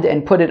hand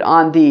and put it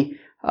on the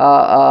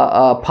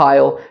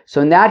pile. So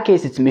in that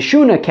case, it's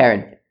mishuna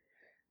karen.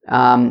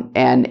 And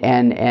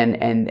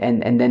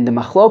then the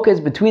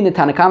machlokas between the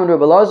Tanakam and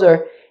Rabbi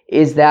Lazar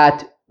is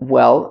that,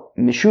 well,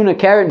 mishuna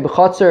karen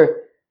b'chotzer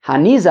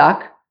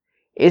hanizak,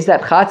 is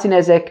that chatzi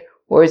nezek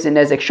or is it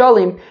nezek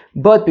shalim?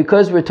 But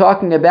because we're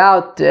talking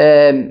about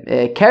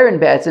karen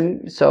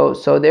be'etzim, so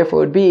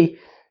therefore it would be,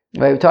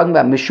 right, we're talking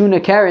about mishuna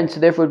karen, so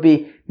therefore it would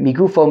be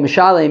migufo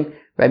mishalim,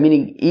 right?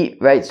 Meaning,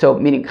 right? So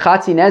meaning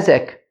chatzi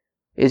nezek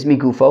is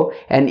migufo,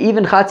 and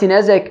even chatzi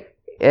nezek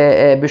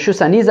b'shus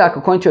hanizak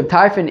according to Reb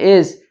Tarfon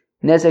is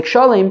nezek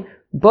shalim,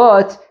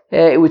 but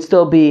it would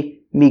still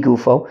be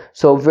migufo.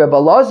 So Rabbi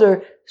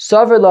Lazar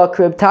saver la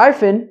Reb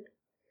Tarfon,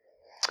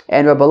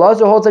 and Rabbi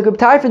Lazar holds like Reb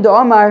Tarfon the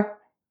Omar,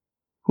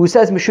 who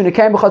says mishuna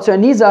karen b'chatzar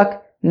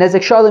hanizak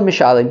nezek shalim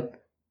mishalim.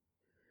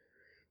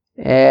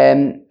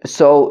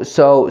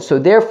 So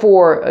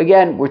therefore,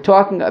 again, we're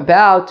talking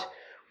about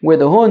where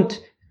the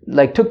hunt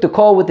like took the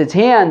coal with its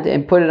hand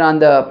and put it on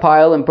the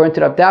pile and burnt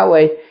it up that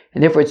way,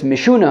 and therefore it's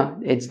mishuna,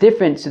 it's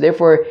different. So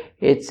therefore,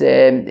 it's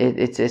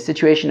a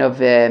situation of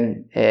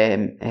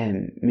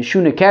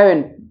mishuna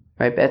karen,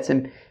 right?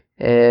 Betzim,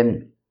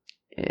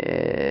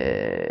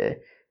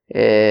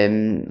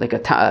 like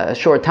a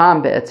short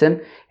time betzim,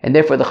 and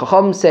therefore the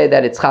chacham say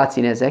that it's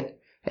chatzi nezek,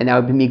 and that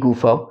would be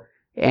migufo,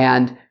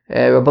 and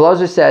Rabbi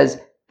Lazar says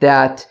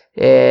that,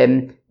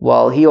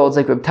 well, he holds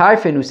like Reb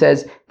Tarfon, who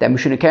says that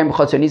mishuna karen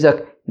b'chatzar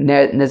nizak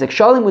nezek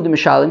shalim with the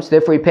mishalim, so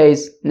therefore he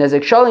pays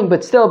nezek shalim,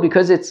 but still,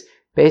 because it's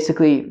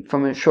basically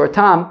from a short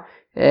time,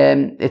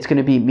 it's going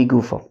to be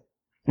migufo,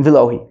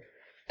 vilohi.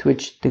 To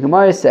which the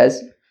Gemara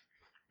says,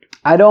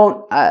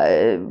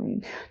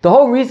 the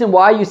whole reason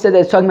why you said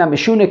that it's talking about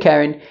mishuna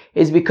karen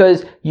is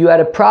because you had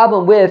a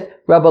problem with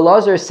Rabbi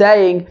Lazar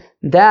saying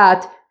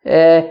that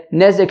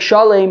nezek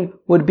shalim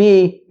would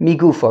be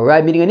migufo,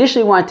 right? Meaning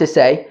initially wanted to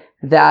say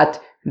that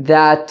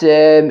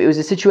it was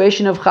a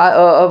situation of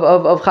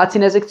chatzi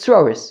nezek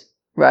tzoris,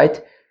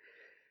 right?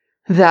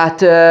 That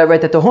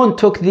the hunt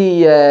took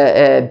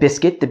the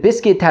biscuit. The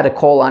biscuit had a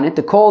coal on it.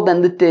 The coal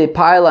then lit the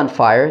pile on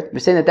fire. We're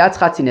saying that's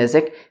chatzi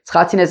nezek. It's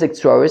chatzi nezek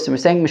tzoris, and we're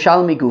saying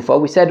mishalim migufo.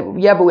 We said,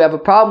 yeah, but we have a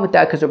problem with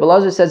that because Rabbi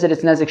Lazar says that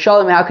it's nezek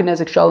shalim. How can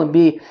nezek shalim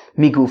be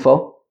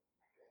migufo?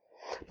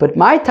 But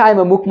my time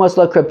of mukmas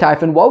la Reb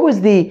Tarfon, what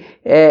was the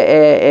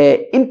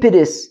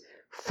impetus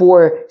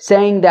for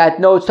saying that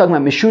no, it's talking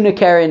about mishuna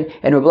karen,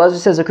 and Rabbi Lazar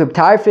says like Reb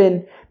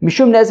Tarfon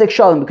mishum nezek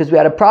shalim, because we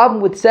had a problem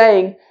with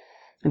saying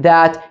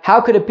that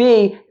how could it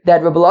be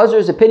that Rabbi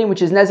Lazar's opinion,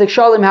 which is nezek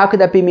shalim, how could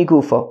that be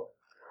migufo?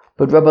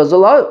 But Rabbi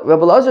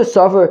Lazar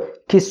saver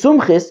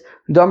kisumchis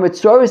domer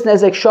tzoris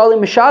nezek shalim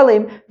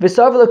mishalim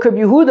v'saver la Reb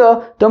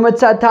Yehuda domer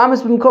tzad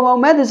tamus b'mkom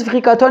omedes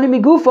v'chikatoni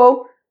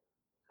migufo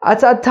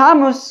atzad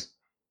tamus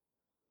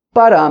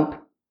baramp.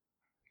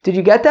 Did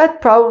you get that?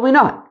 Probably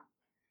not.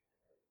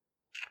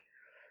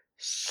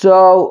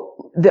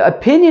 So the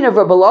opinion of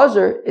Rabbi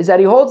Lazar is that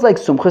he holds like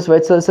sumchis,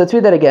 right? So let's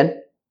read that again.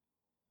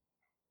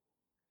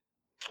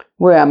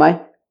 Where am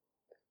I?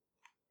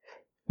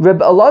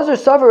 Rabbi Lazar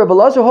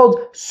holds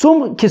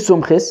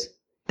kisumchis,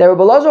 that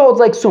Rabbi Elazar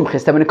holds like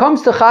sumchis, that when it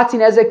comes to chatzi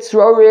nezek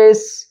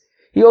tzroris,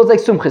 he holds like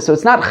sumchis. So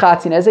it's not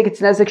chatzi nezek, it's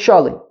nezek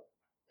shalim.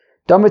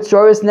 Damar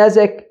tzroris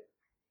nezek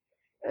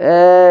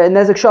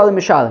shalim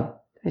mishalim.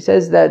 He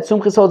says that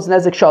sumchis holds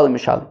nezek shalim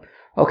mishalim.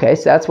 Okay,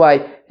 so that's why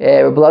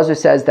Rabbi Elazar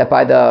says that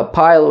by the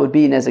pile it would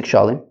be nezek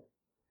shalim.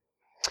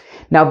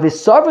 Now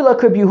v'savar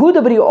like Rabbi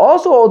Yehuda, but he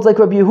also holds like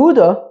Rabbi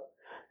Yehuda,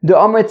 the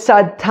Amr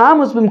tzad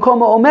tamus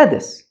b'mkoma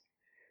omedis.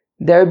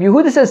 The Rabbi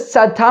Yehuda says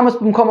tzad tamus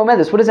b'mkoma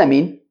omedis. What does that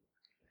mean?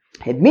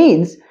 It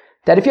means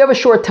that if you have a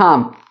short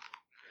tam,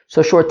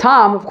 so short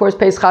tam, of course,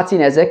 pays chatzi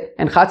nezek,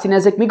 and chatzi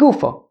nezek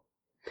migufo.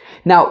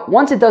 Now,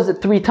 once it does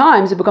it 3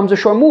 times, it becomes a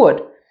shor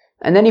muad,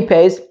 and then he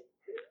pays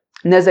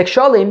nezek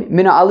shalim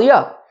mina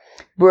aliyah.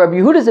 But Rabbi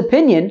Yehuda's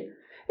opinion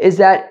is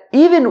that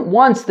even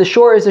once the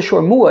shor is a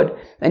shor muad,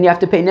 and you have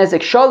to pay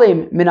nezek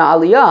shalim mina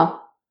aliyah,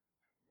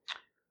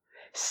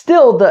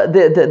 still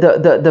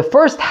the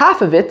first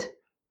half of it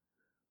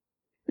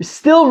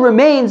still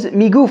remains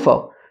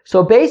migufo.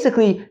 So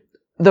basically,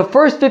 the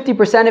first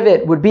 50% of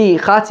it would be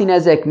chatzi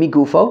nezek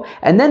migufo,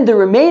 and then the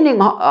remaining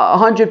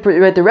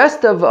 100%, the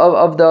rest of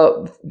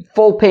the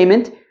full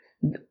payment,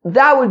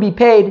 that would be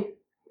paid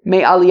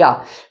me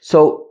aliyah.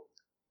 So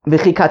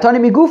v'chikatani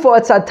migufo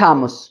atzad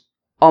tamus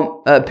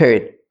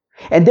period.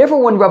 And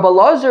therefore, when Rabbi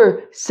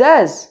Elazar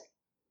says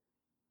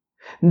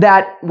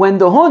that when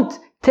the hunt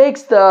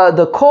takes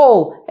the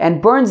coal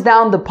and burns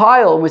down the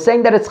pile, and we're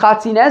saying that it's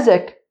chatzi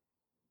nezek,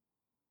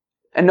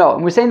 and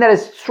we're saying that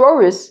it's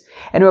tzroris,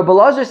 and Rabbi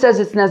Elazar says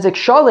it's nezek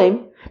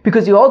shalim,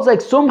 because he holds like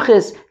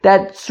sumchis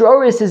that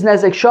tzroris is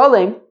nezek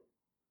shalim,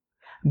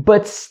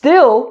 but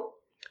still,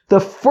 the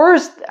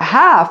first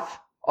half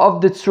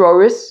of the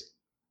tzroris,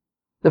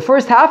 the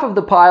first half of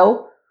the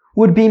pile,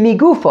 would be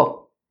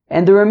migufo,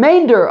 and the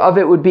remainder of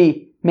it would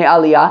be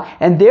me'aliyah,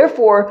 and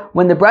therefore,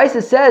 when the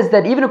Brisa says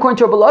that even according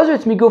to Rabbi Elazar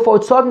it's migufo,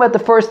 it's talking about the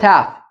first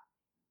half.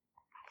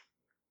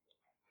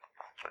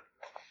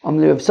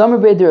 Rav Samar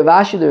Beit Rav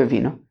Ashi the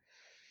Ravina.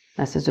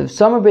 That says Rav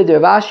Samar Beit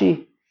Rav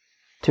Ashi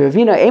to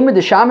Ravina Eimer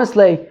de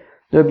Shamasle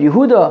Rabbi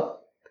Yehuda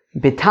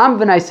Betam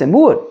v'nai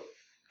semur.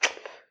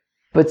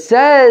 But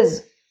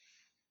says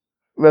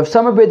Rav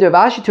Samar Beit Rav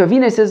Ashi to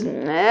Ravina, says,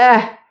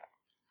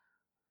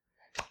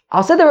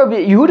 I'll say that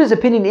Rabbi Yehuda's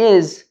opinion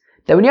is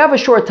that when you have a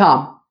short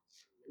tam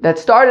that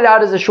started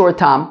out as a short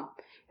tam,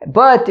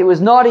 but it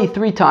was naughty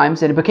 3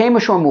 times and it became a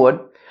shor muad,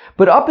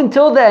 but up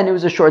until then it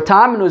was a short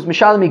tam and it was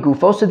mishalim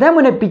migufo. So then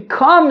when it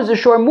becomes a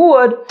shor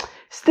muad,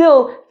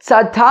 still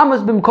tzad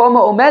tamus b'mkoma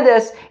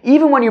omedes,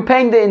 even when you're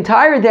paying the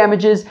entire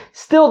damages,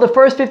 still the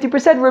first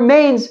 50%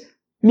 remains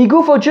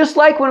migufo, just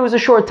like when it was a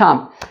short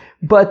tam.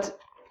 But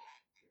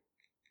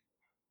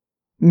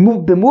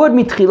b'muad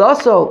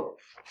mitchilaso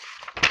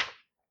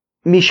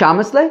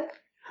mishamasle.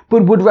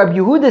 But would Rabbi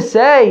Yehuda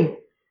say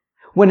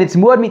when it's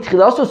muad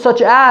mitchilaso,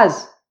 such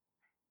as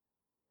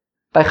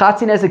by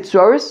chatzi nezek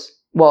tzroris,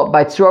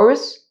 by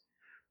tzroris,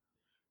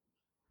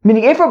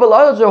 meaning if Rabbi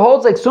Elazar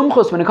holds like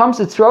sumchus when it comes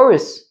to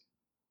tzroris,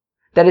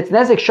 that it's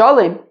nezek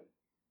shalim,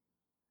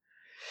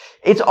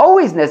 it's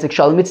always nezek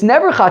shalim. It's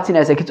never chatzi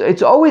nezek.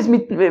 It's always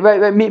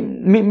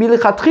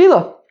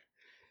milichatchila.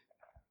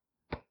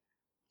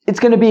 It's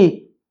going to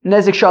be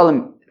nezek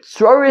shalim.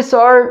 Tzroris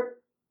are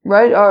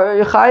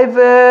chayiv.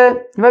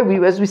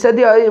 As we said,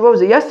 what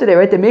was it yesterday?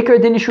 Right, the maker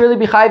didn't surely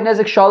be chayiv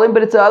nezek shalim,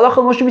 but it's halacha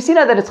Moshe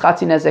Messina that it's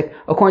chatzi nezek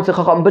according to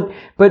Chacham. But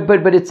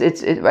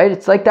it's right.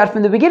 It's like that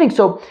from the beginning.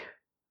 So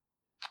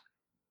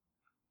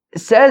it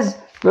says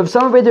Rav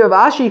Samar Beit Rav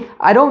Ashi,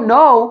 I don't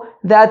know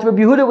that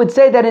Rabbi Yehuda would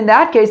say that in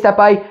that case, that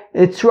by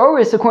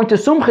tzroris, according to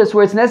Sumchis,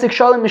 where it's nezek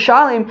shalim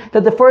mishalim,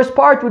 that the first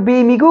part would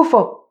be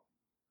migufo.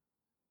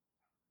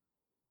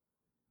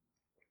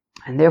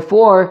 And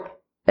therefore,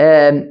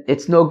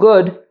 it's no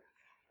good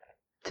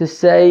to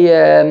say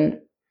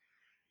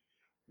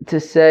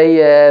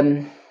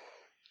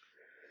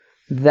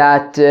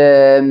that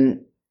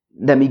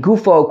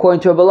migufo,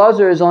 according to Rabbi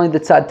Elazar, is only the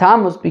tzad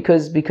tamus,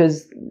 because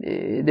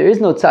there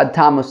is no tzad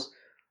tamus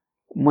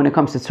when it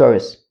comes to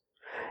tzoris.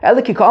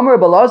 Eliki Kamar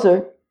Rabbi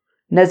Elazar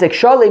nezek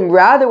shalim.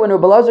 Rather, when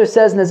Rabbi Elazar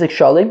says nezek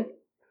shalim,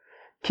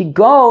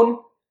 kigon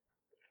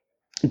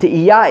de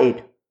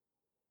iyaid.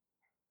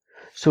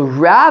 So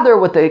rather,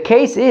 what the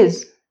case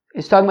is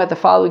talking about the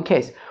following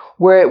case,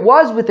 where it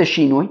was with the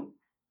shinui,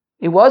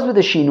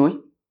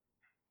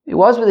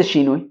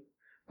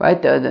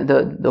 right?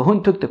 The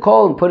hun took the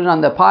coal and put it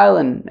on the pile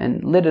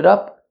and lit it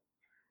up,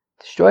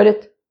 destroyed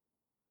it,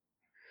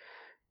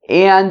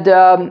 and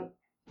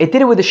it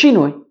did it with the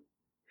shinui,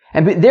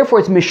 and therefore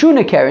it's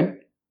mishuna keren,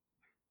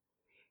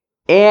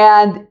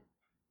 and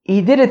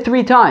he did it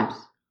 3 times.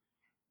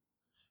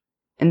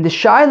 And the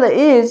shaila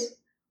is,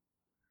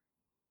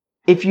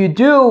 if you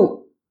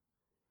do,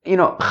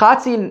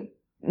 chatzi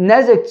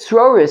nezek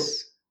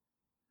tzroris,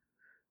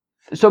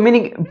 so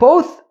meaning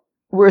both,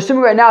 we're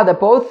assuming right now that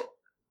both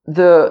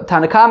the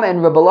BavaKama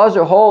and Rabbi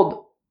Elazar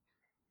hold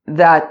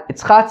that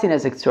it's chatzi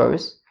nezek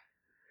tzroris.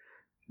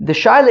 The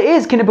shaila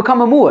is, can it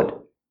become a muad?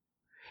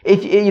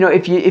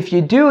 If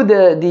you do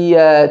the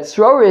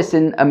tzroris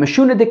in a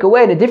meshunadik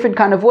way, in a different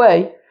kind of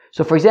way,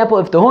 So, for example,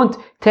 if the hunt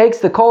takes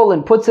the coal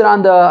and puts it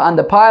on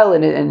the pile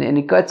and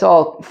it gets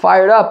all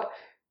fired up,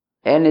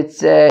 and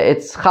it's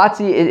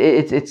chatzi,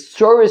 it's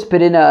tzoris,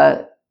 but in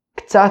a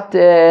ktsat,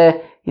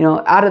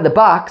 out of the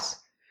box.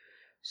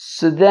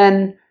 So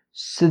then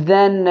it's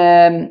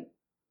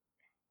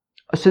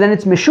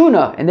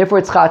meshuna, and therefore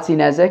it's chatzi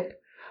nezek.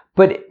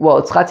 But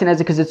it's chatzi nezek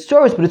because it's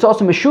tzoris, but it's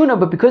also meshuna.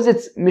 But because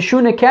it's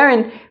meshuna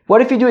karen,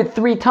 what if you do it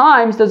 3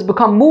 times? Does it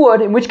become muad?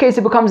 In which case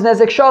it becomes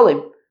nezek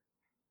shalim.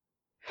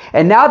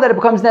 And now that it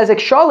becomes nezek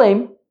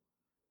shalim,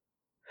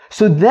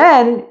 so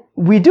then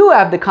we do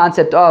have the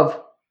concept of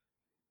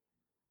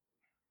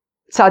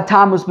tzad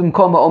tamus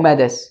b'mkoma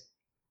omedes,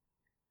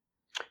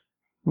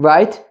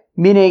 right?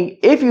 Meaning,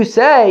 if you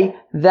say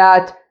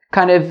that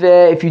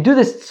if you do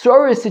this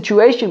tzoris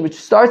situation, which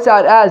starts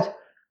out as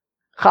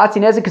chatzi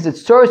nezek because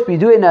it's tzoris, but you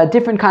do it in a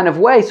different kind of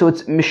way, so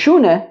it's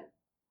meshune.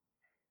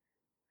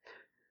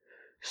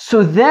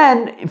 So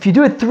then, if you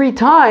do it 3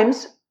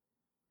 times,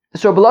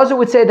 so Rabbi Elazar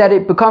would say that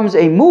it becomes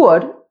a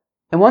muad,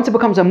 and once it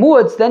becomes a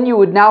muad, then you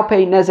would now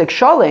pay nezek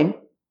shalem.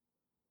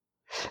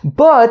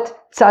 But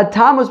tzad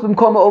tamus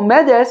b'mkoma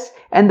omedes,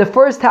 and the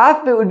first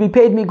half of it would be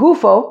paid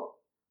migufo,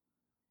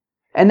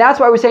 and that's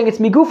why we're saying it's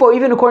migufo,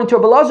 even according to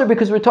Rabbi Elazar,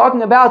 because we're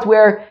talking about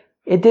where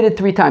it did it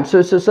 3 times. So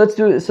let's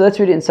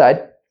read it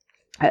inside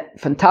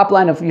from top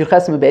line of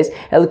Yurches Mebez.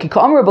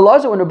 Elukikam Rabbi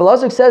Elazar, when Rabbi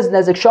Elazar says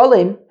nezek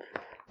shalem,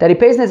 that he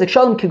pays nezek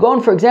shalem,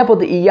 kigon, for example,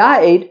 the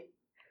iyaed,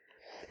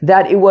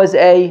 that it was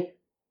it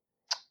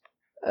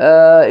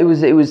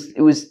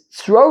was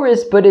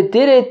tzroris, but it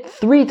did it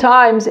 3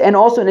 times and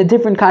also in a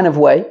different kind of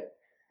way.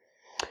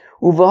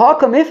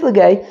 Uvahaka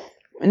miflagei,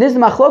 and this is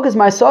machlokas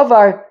my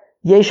sovar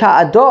yesh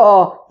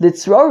ha'adaa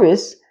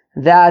litzroris,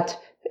 that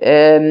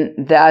Rabbi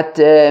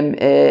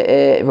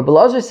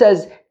Elazar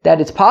says that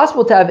it's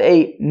possible to have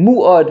a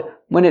mu'ad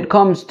when it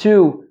comes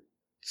to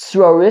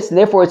tzroris, and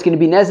therefore it's going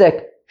to be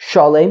nezek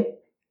shalem.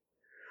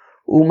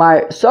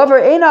 Umar sovar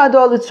ein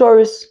ha'adaa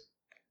litzroris.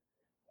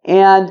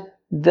 And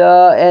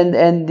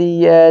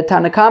the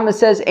Tanakama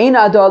says ein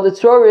adal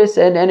litzroris,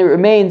 and it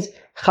remains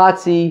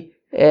chatzi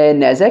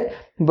nezek.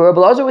 But Rabbi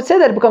Elazar would say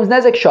that it becomes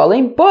nezek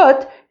shalim,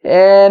 but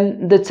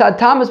the tzad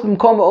tamas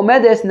b'mkom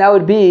omedes, and that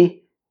would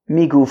be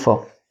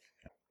migufo.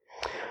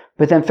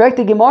 But then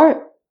the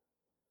Gemara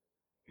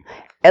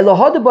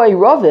Elohadabai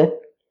Rave,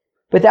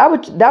 but that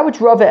which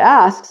Rave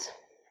asks,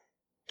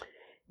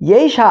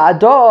 yesh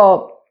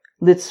ha'adal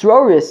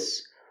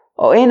litzroris.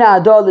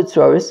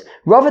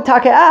 Rava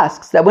Taka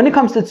asks that when it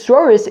comes to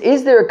tzroris,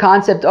 is there a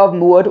concept of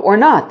muad or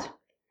not?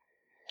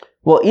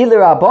 Well,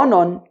 ilir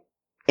Rabbanon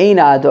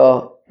eina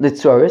ada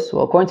litzroris.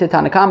 Well, according to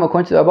Tanakama,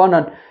 according to the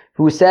Rabbanon,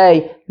 who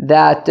say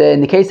that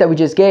in the case that we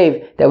just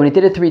gave, that when it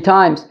did it 3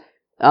 times,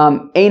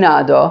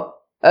 eina ada,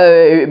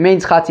 it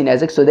means chatzi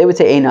nezek, so they would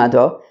say eina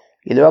ada.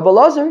 Ilir Rabbi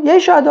Elazar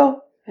yesh ada,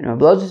 and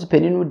Rabbi Elazar's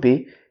opinion would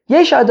be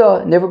yesh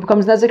ada, never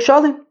becomes nezek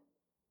shalim.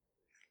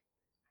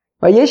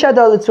 Right? Yesh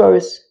ada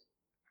litzroris.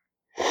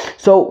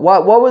 So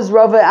what was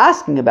Rava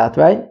asking about,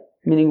 right?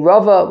 Meaning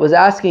Rava was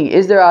asking,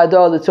 is there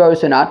Adal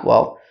L'Tzoros or not?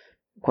 Well,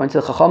 according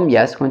to Chacham,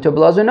 yes. According to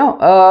Rabbi Elazar, no.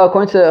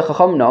 According to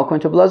Chacham, no.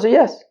 According to Rabbi Elazar,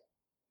 yes.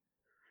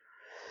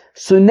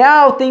 So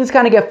now things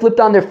kind of get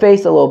flipped on their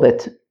face a little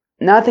bit.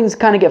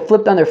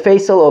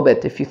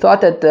 If you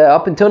thought that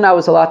up until now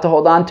was a lot to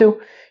hold on to,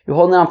 you're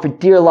holding on for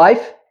dear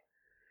life,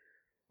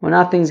 well,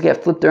 now things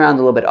get flipped around a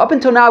little bit. Up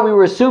until now we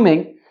were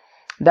assuming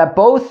that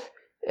both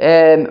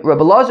Rabbi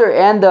Elazar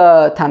and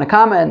the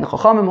Tanakama and the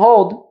Chachamim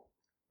hold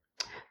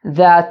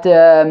that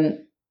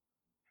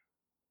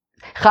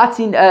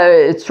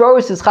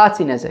tzroris is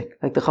chatzi nezek,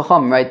 like the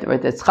Chacham, right?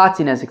 It's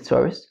chatzi nezek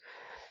tzroris.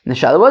 And the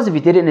shaila was, if you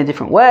did it in a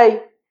different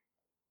way,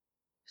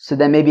 so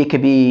then maybe it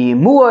could be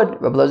muad.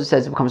 Rabbi Elazar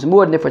says it becomes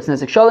muad, and therefore it's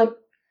nezek shalim.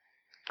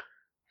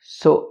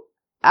 So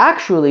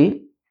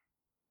actually,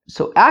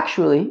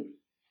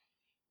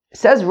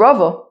 says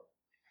Rava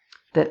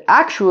that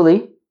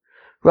actually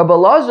Rabbi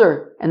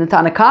Elazar and the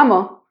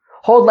Tanakama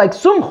hold like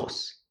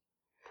sumchus,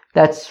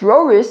 that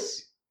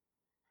tzroris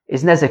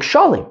is nezek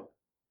shalim.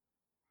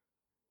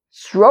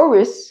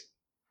 Tzroris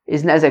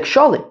is nezek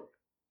shalim.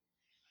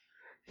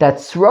 That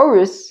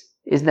tzroris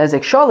is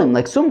nezek shalim,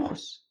 like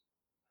sumchus.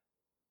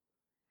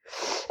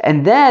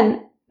 And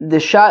then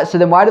so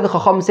then why did the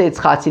Chacham say it's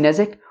chatzi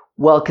nezek?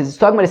 Well, because it's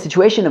talking about a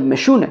situation of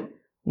meshuna,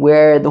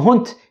 where the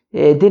hunt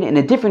did it in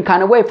a different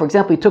kind of way. For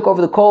example, he took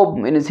over the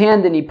coal in his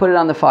hand and he put it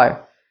on the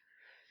fire.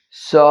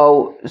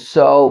 So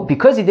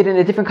because he did it in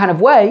a different kind of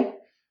way,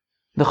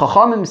 the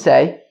Chachamim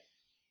say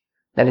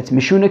that it's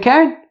Mishuna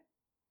Karen,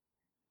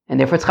 and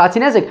therefore it's Chatzi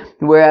Nezek.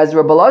 Whereas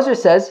Rabbi Elazar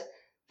says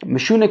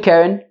Mishuna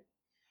Karen,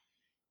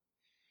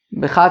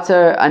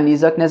 B'Chatzar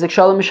Anizak Nezek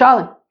Shalom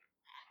Mishalim.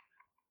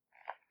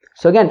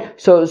 So again,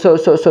 so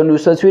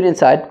let's read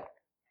inside.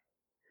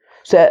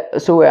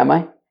 So where am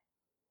I?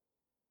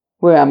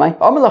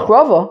 Amalach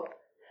Rava,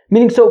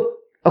 meaning so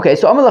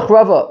Amalach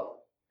Rava.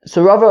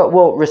 So Rava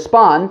will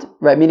respond,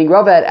 right? Meaning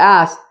Rava had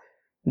asked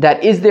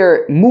that is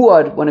there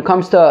muad when it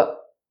comes to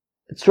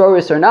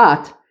tzroris or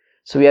not?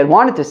 So we had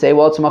wanted to say,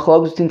 well, it's a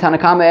machlokas between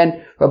Tanakama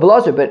and Rabbi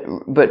Lazar,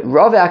 but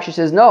Rava actually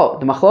says no.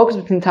 The machlokas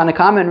between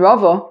Tanakama and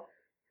Rava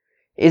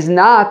is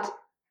not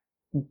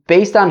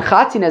based on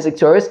Chatzi Nezek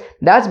Tzoros.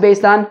 That's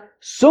based on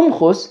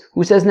Sumchus,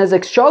 who says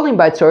Nezek Shalim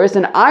by Tzoros,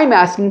 and I'm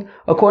asking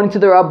according to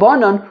the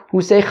Rabbanon,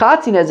 who say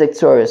Chatzi Nezek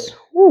Tzoros.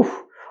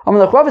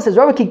 Rava says,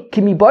 Rava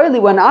Kimi Boili,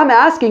 when I'm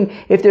asking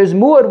if there's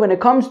muad when it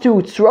comes to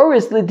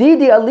Tzoros,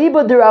 Ledidi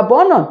Aliba de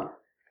Rabbanon.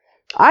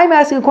 I'm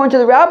asking according to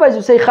the rabbis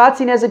who say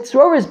Chatzi Nezek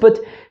Tzoros, but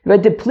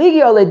the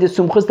Pligi Ale de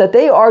Sumchus, that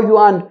they argue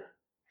on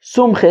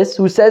Sumchis,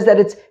 who says that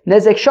it's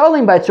Nezek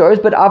Shalim by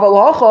Tzoros, but Aval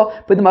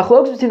Hacha, but the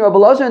Machlokas between Rabbi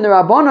Lazar and the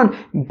Rabbanon,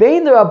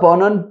 Bein the Rabbi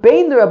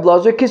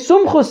Lazar,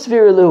 Kisumchus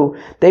Svirelu.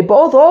 They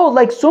both hold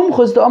like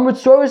Sumchus, the Amr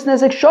Tzoros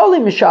Nezek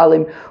Shalim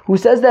Mishalim, who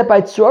says that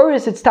by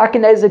Tzoros it's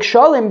Taken Nezek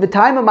Shalim, the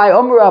time of my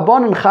Amr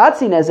Rabbanon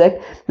Chatzi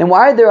Nezek. Then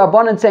why are the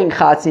Rabbanon saying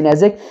Chatzi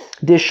Nezek?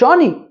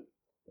 Deshani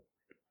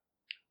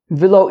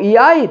Vilo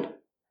Iyayid.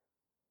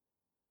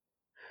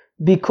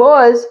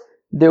 Because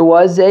there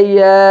was he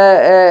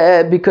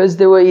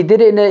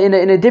did it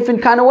in a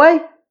different kind of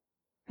way,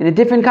 and it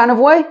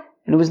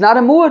was not a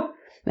muad,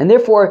 and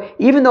therefore,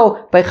 even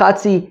though by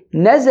Chatzi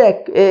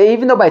Nezek,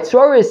 even though by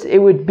Tzoros it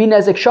would be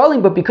Nezek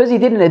Shalim, but because he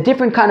did it in a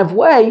different kind of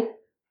way,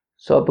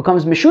 so it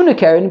becomes Mishuna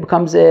Karen, it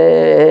becomes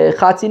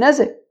Chatzi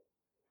Nezek.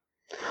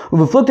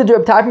 We've looked at the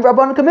Reb Tarfon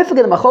Rabbanon Kamifagah,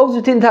 the Machlokas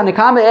between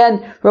Tanakama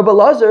and Rabbi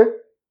Lazar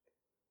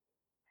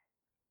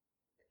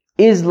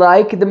is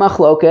like the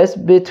Machlokas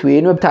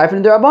between Reb Tarfon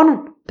and the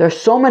Rabbanon. There's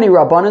so many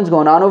Rabbanans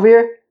going on over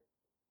here.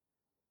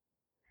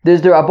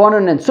 There's the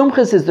Rabbanan and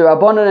Sumchis, there's the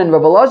Rabbanan and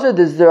Rabbi Lazar,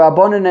 there's the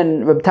Rabbanan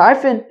and Reb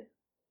Tarfon.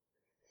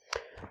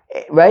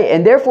 Right?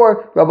 And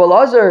therefore, Rabbi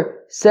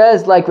Lazar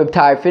says, like Reb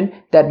Tarfon,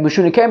 that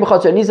Mishuna Keren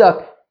B'chatzar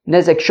Nizak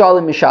Nezek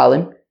Shalim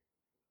Mishalim.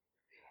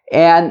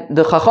 And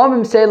the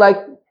Chachamim say, like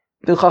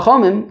the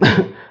Chachamim,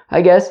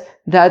 I guess,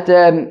 that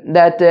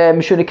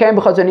Mishuna Keren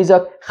B'chatzar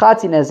Nizak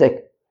Chatzi Nezek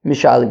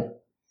Mishalim.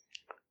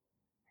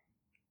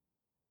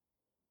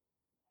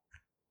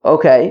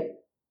 Okay,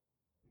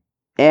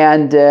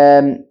 and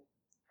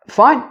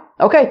fine.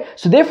 Okay,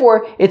 so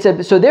therefore the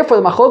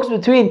machlokas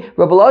between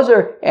Rabbi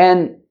Lazar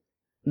and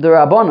the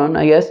Rabbanon,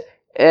 I guess,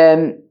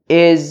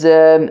 is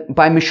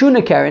by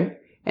Mishuna Karen,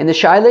 and the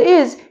shaila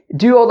is: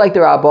 do you hold like the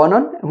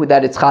Rabbanon,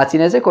 that it's Chatzi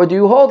Nezek, or do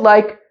you hold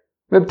like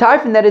Reb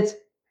Tarfon that it's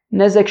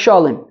Nezek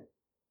Shalim?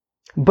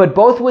 But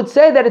both would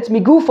say that it's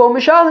Migufo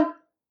Mishalim.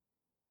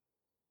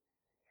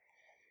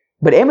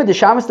 But Ema de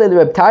Shamas le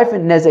Reb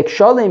Tarfon Nezek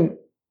Shalim.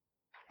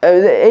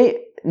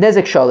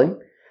 Nezek Shalim.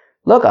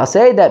 Look, I'll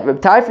say that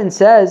Reb Tarfon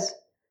says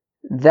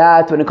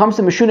that when it comes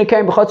to Mishuna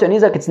Keren B'chatzar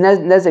Nizak, it's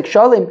Nezek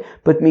Shalim,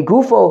 but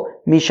Migufo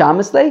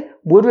Mishamasle.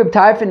 Would Reb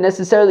Tarfon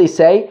necessarily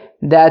say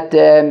that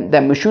that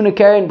Mishuna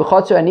Keren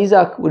B'chatzar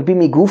Nizak would be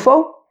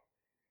Migufo?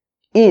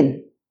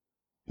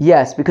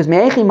 Yes, because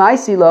Me'echi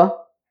Maisila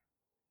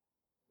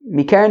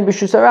Mikeren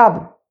B'shus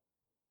Arabim.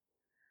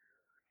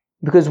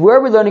 Because where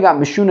are we learning out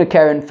Mishuna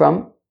Keren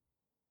from?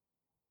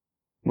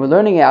 We're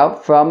learning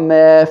out from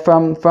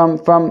Rishus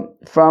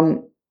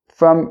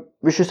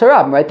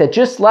Harabim, right? That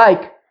just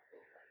like,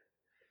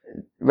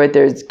 right,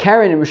 there's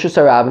Karen in Rishus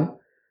Harabim,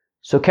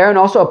 so Karen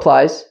also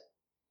applies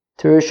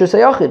to Rishus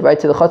Hayachid, right,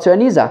 to the Chatzar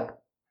Nizak.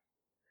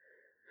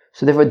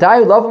 So therefore,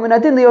 Dayu Lavam and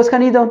Adin Lios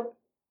Kanidon.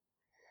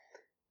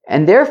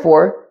 And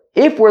therefore,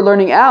 if we're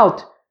learning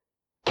out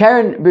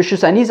Karen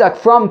Rishus Nizak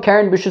from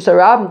Karen Rishus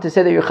Harabim to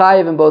say that you're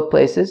chayiv in both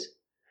places,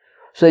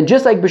 so then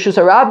just like Rishus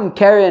Harabim,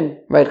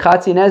 Karen, right,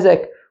 Chatzi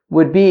Nezek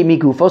would be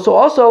Migufo. So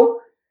also,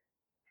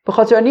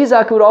 B'chatzar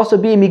Nizak would also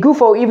be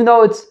Migufo, even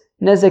though it's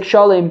Nezek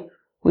Shalim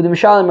with the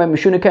Mishalim, right?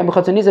 Mishuna Keren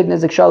B'chatzar Nizak,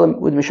 Nezek Shalim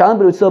with Mishalim,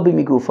 but it would still be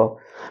Migufo.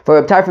 For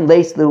Reb Tarfon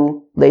Leis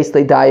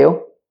Le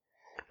Dayo,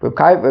 Reb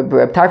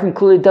Tarfon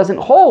clearly doesn't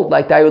hold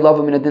like Dayo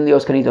Lavo Min Adin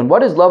Lios Kanidon. What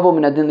does Lavo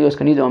Min Adin Lios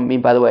Kanidon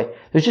mean, by the way?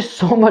 There's just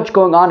so much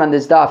going on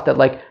this daf that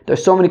like,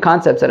 there's so many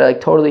concepts that I like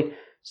totally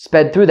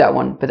sped through that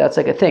one, but that's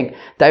like a thing.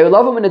 Dayo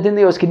Lavo Min Adin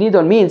Lios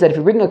Kanidon means that if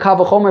you're bringing a Kal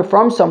V'chomer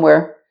from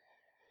somewhere,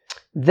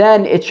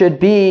 then it should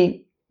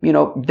be,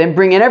 then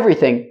bring in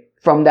everything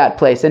from that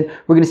place. And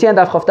we're going to see on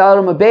Daf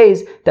Chavdal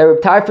Beis that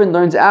Reb Tarfon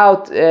learns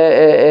out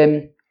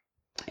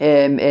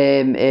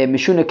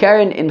Mishuna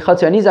Keren in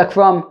Chatzar Nizak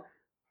from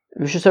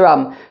Rishus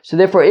Harabim. So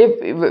therefore,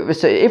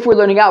 if we're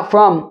learning out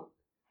from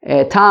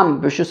Tam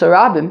Rishus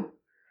Harabim,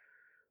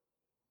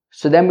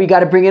 so then we got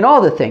to bring in all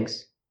the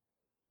things.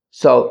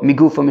 So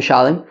Migufa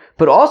Mishalim,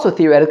 but also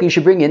theoretically you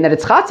should bring in that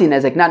it's Chatzi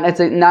Nezek, not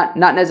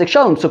Nezek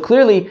Shalom. So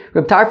clearly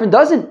Reb Tarfon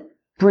doesn't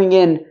bring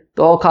in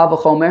the whole Kal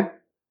V'chomer,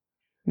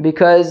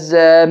 because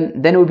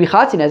then it would be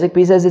Chatzi Nezek, but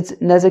he says it's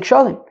Nezek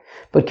Shalim.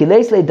 But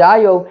Kileis Le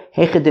Dayo,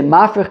 Hechad De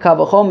Mafrich Kal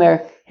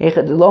V'chomer,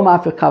 Hechad De Lo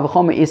Mafrich Kal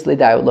V'chomer Is Le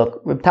Dayo.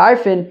 Look, Reb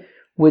Tarfon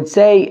would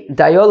say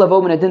Dayo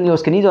Lavo Min Adin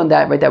Lios Kanidon,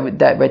 that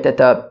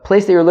the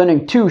place that you're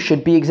learning to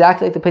should be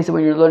exactly like the place that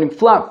when you're learning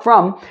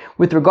from,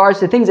 with regards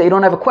to things that you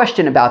don't have a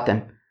question about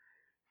them.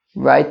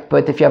 Right?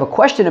 But if you have a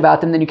question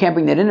about them, then you can't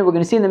bring that in. And we're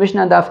going to see in the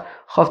Mishnah Daf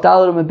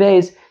Chavdal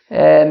Beis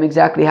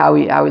exactly how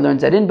he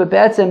learns that in. But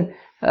Be'etzim,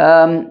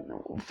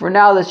 for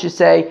now, let's just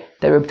say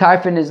that Reb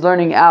Tarfon is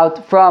learning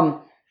out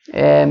from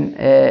Karen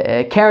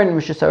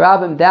Rosh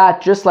Hashanah,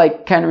 that just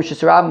like Karen Rosh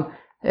Hashanah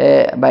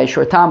by a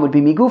short time would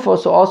be migufo,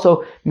 so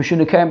also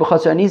Mishuna Karen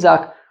B'Chatzar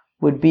Nizak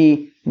would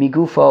be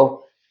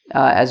migufo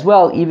as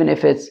well, even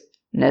if it's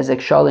nezek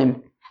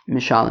shalim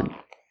mishalim.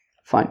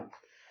 Fine.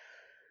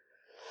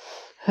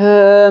 My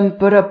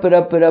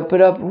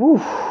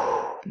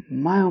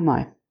oh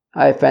my.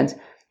 All right, friends.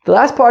 The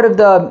last part of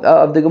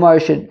the Gemara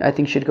should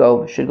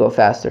go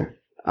faster.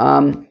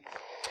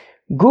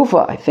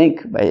 Gufa, I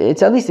think,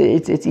 it's at least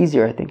it's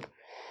easier. I think.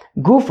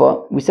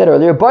 Gufa, we said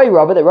earlier,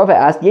 that Rava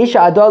asked,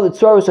 Yesha adal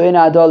tzroris or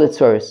ina adal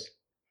tzroris?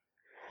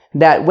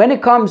 That when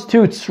it comes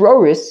to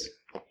tzroris,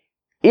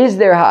 is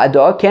there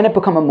ha'adah? Can it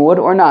become a mud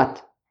or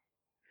not?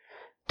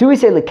 Do we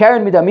say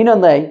lekaren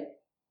midaminon le?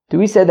 Do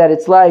we say that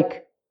it's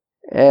like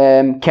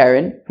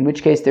karen, in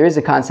which case there is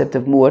a concept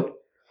of mud?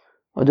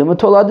 Or do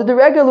tolada de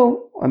regelu?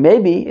 Or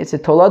maybe it's a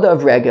tolada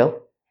of regel,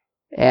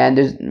 and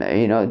there's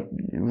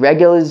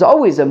regel is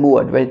always a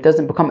mud, right? It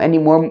doesn't become any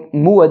more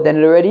mud than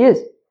it already is.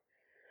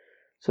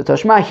 So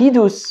Tashma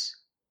Hidus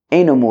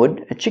ain't a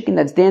mud. A chicken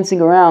that's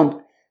dancing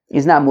around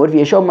is not mud.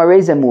 V'yeshov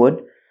mareza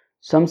mud.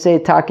 Some say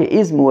Taka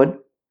is mud.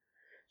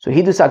 So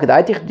Hidus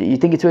Akadaitich, you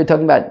think it's really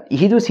talking about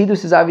Hidus?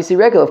 Hidus is obviously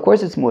regular. Of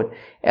course it's mud.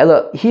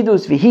 Ela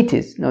Hidus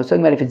v'hitis. No, it's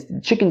talking about if it's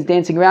chicken's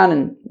dancing around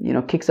and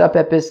kicks up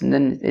epis and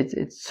then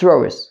it's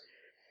throwerous.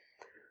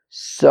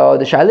 So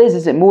the shaila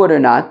is it mud or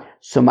not?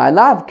 So my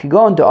love could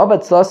go into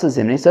Avad Slasa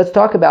Zimni. So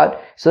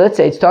let's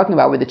say it's talking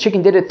about where the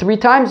chicken did it 3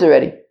 times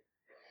already.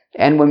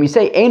 And when we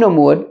say Eino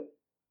Mud,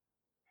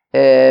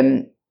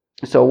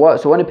 so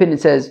one opinion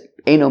says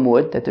Eino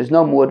Mud, that there's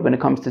no Mud when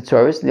it comes to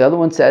Tzoros. The other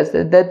one says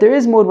that there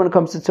is Mud when it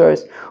comes to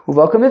Tzoros.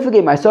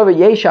 Uvakamifagate, Maisava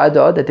Yesha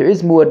Ada, that there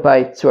is Mud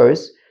by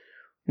Tzoros.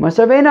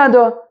 Maisava Eina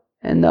Ada.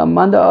 And the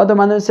other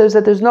manda says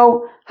that there's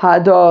no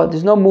Ha'ada,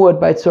 there's no Mud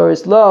by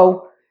Tzoros.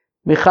 Lo,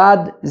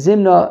 Michad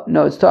Zimna,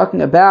 no, it's not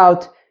talking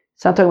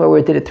about where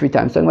it did it 3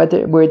 times. It's talking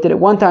about where it did it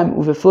 1 time,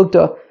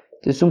 Uveflugta,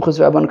 the Sumchus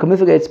Rabban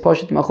Kamifagate, it's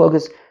Poshet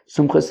Machlokas,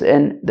 Sumchus,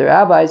 and the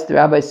rabbis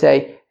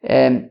say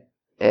that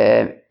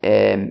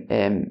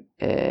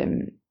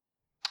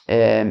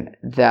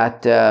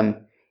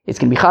it's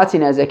going to be Chatzi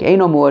Nezek,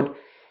 Eino Mud,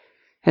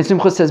 and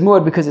Sumchus says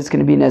Mud because it's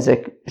going to be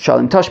Nezek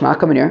Shalim. Tashma,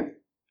 come in here.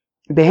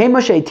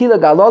 Behema she'itila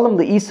galolim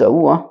le'isa,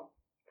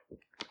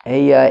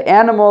 a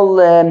animal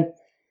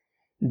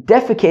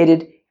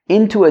defecated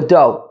into a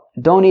dough.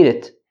 Don't eat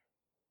it.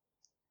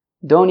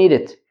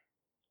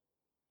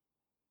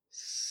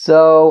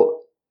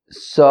 So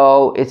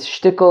it's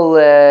shtickle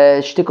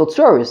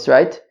tzoris,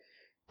 right?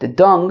 The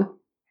dung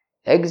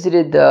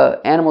exited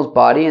the animal's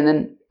body and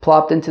then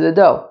plopped into the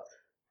dough.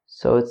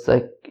 So it's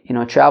like,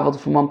 traveled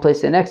from one place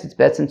to the next. It's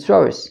bets and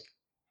tzoris.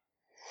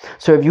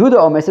 So Rav Yehuda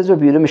Omer says, Rav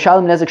Yehuda,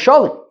 Mishalim Nezek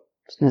Shalim.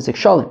 It's Nezek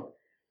Shalim.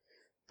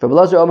 Rav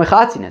Elazar Omer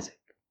Chatzi Nezek.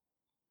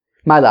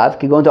 My love,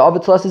 can go into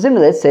Ovid Tlas Zimni.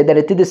 Let's say that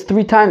it did this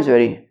 3 times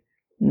already.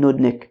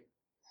 Nudnik.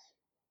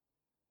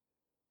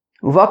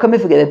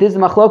 Uvakamifagate, that this is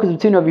the machlokas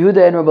between Rav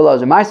Yehuda and Rav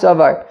Elazar. My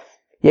savar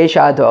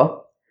Yesha Ada.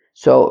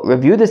 So Rav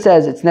Yehuda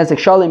says it's Nezek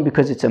Shalim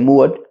because it's a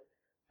muad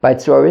by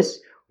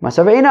tzoris. My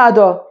savar Eina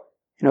Ada.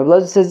 And Rav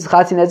Elazar says it's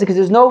Chatzi Nezek because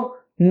there's no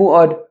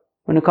muad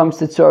when it comes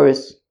to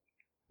tzoris.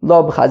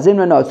 Lo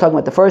b'chazimna. No, it's talking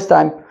about the first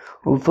time.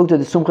 Uvuflukta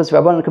the sumchus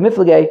Rabbanon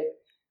kamifagate.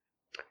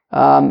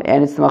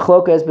 And it's the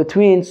machlokas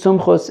between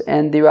Sumchus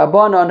and the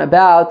Rabbanon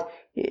about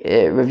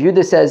Rav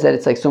Yehuda says that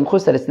it's like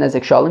Sumchus, that it's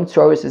Nezek Shalim,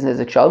 Tzoros is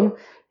Nezek Shalim,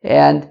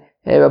 and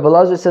Rabbi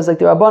Elazar says like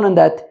the Rabbanon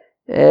that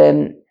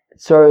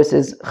Tzoros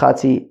is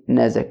Chatzi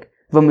Nezek.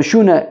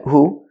 V'meshuna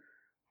who?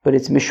 But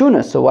it's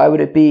Meshuna, so why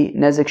would it be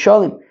Nezek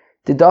Shalim?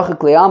 The Dachak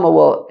Le'ama,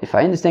 well, if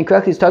I understand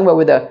correctly, he's talking about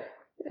where the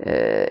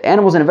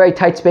animal's in a very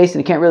tight space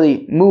and it can't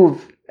really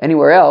move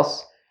anywhere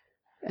else,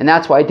 and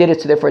that's why I did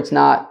it, so therefore it's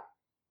not.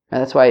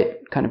 That's why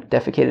it kind of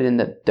defecated in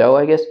the dough,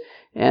 I guess.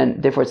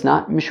 And therefore it's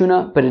not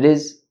Mishuna, but it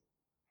is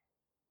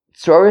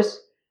Tzoris.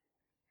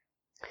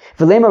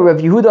 V'lema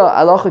Rav Yehuda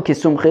alacha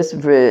kisumchis,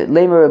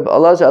 v'lema Rav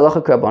Elazar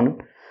alacha krabonim.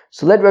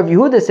 So let Rav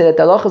Yehuda say that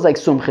the alacha is like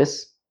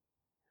sumchis.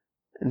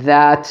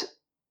 That,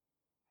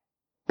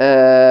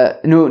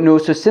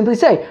 so simply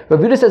say, Rav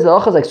Yehuda says the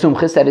alacha is like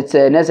sumchis, that it's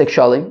Nezek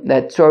Shalim,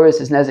 that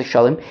Tzoris is Nezek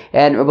Shalim.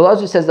 And Rav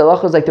Elazar says the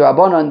alacha is like the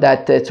Rabbanon,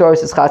 that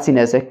Tzoris is Chatzi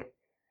Nezek.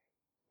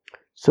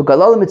 So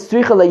galalim it's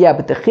tzricha, yeah,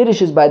 but the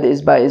chiddush is by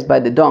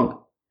the dung.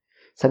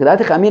 So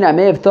I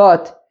may have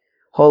thought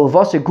hol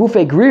vaser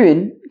gufe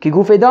gririn ki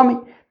gufe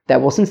dami,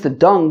 that since the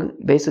dung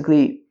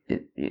basically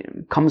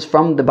it comes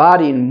from the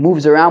body and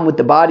moves around with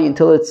the body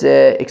until it's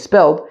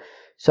expelled,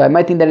 so I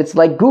might think that it's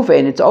like gufe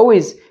and it's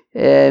always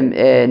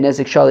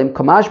nezek shalim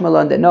kamash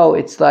malan. That no,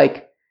 it's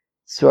like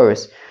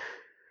tzoros.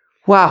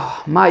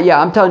 Wow,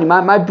 I'm telling you,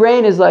 my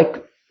brain is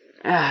like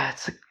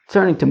it's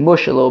turning to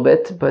mush a little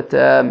bit, but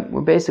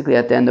we're basically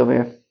at the end over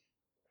here.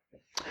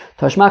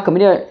 Tashma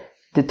Kaminir,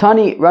 the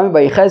Tani, Rami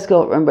by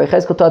Yechezkel,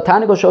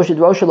 Tanigo Shoshid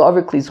Roshel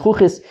over Klis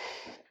Chuchis,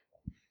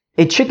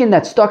 a chicken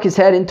that stuck his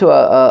head into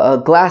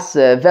a glass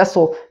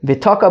vessel,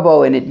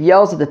 Vitakabo, and it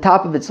yells at the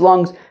top of its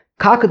lungs,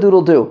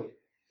 Kakadoodle doo.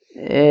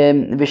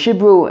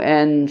 V'shibru,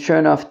 and sure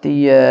enough,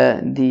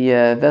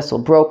 the vessel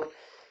broke.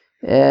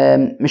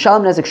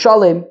 Mishalim nezek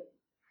shalim,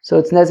 so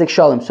it's nezek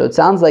shalim. So it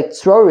sounds like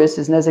tzroris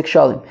is nezek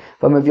shalim.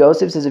 But Rav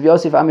Yosef says, Rav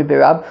Yosef Ami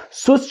Berab,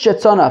 sus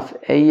shetzonaf,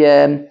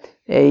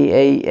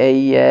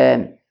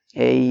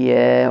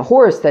 a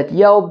horse that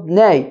yelled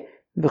nay,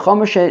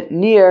 v'chomer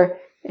near,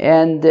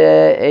 and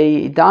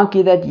a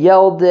donkey that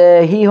yelled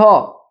hee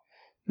haw,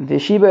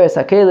 v'shiber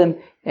esakelim,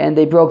 and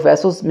they broke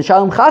vessels.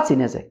 Mishalim chatzi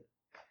nezek.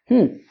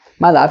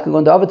 My life could go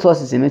into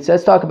Avatlos. So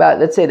let's talk about,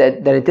 let's say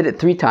that it did it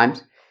 3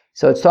 times.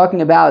 So it's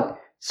talking about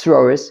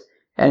tzroris,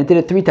 and it did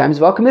it 3 times.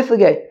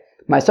 V'akamiflige.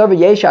 My savar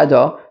yesh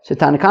ado. So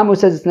Tanakama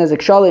says it's nezek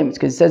shalim, it's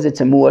because it says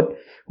it's a muad.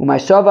 My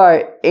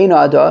savar eino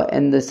ado,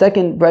 and the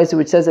second brisa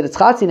which says that it's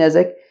chatzi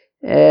nezek,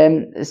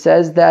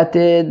 says that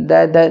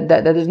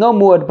there's no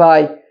muad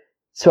by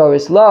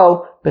tzroris.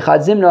 Lo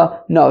b'chad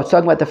zimna. No, it's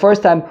talking about the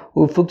first time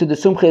who fluked to the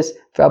sumchis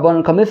for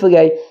abonon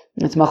kamiflige.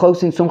 It's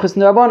machloks in sumchis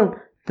and the abonon.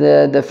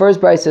 The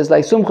first brisa is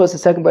like sumchos, the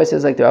second brisa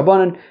is like the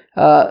rabbanon.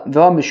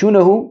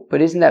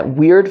 But isn't that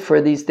weird for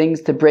these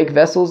things to break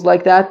vessels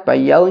like that by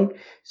yelling?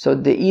 So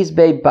the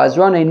Izbei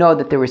Bazrone know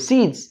that there were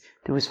seeds,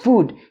 there was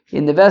food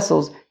in the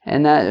vessels,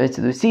 and that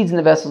there were seeds in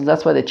the vessels.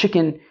 That's why the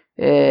chicken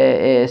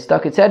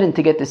stuck its head in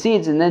to get the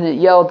seeds, and then it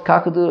yelled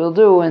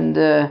cock-a-doodle-doo, and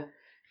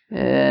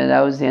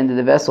that was the end of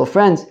the vessel.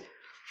 Friends,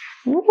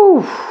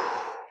 woo,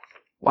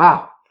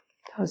 wow,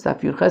 that was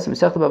Daf Yud Ches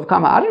Masechta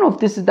BavaKama. I don't know if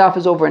this daf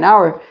is over an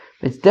hour.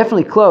 It's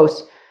definitely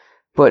close,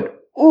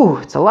 but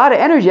it's a lot of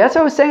energy. That's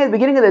what I was saying at the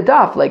beginning of the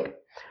daf. Like,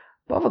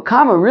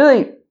 BavaKama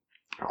really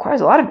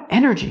requires a lot of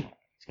energy.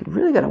 You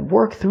really got to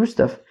work through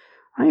stuff.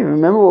 I don't even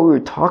remember what we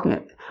were talking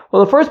about.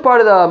 Well, the first part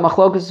of the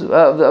machlokas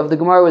of the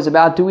Gemara was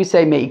about, do we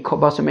say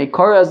basar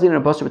meikara azlinon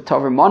or basar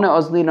b'taver mana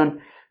azlinon?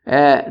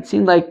 It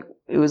seemed like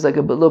it was like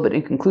a little bit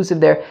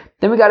inconclusive there.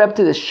 Then we got up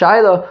to the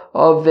shaila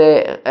of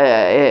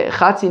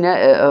chatzine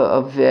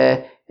of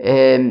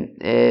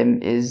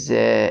is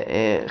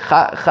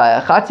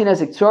chatzi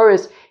nezek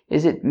tzroris,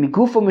 is it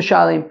migufa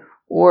mishalim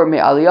or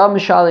me'aliyah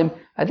mishalim?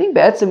 I think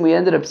be'etzim we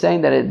ended up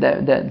saying that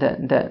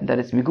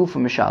it's migufa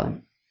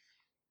mishalim.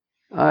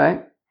 All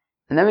right,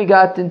 and then we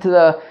got into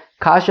the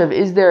kasha of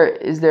is there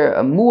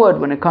a muad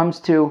when it comes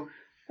to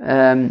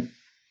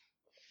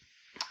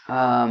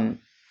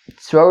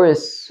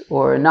tzroris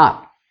or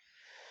not?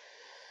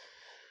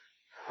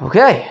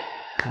 Okay,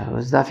 that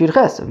was Daf Yud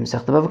Ches of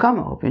Masechta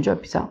BavaKama. Hope you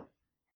enjoyed. Peace out.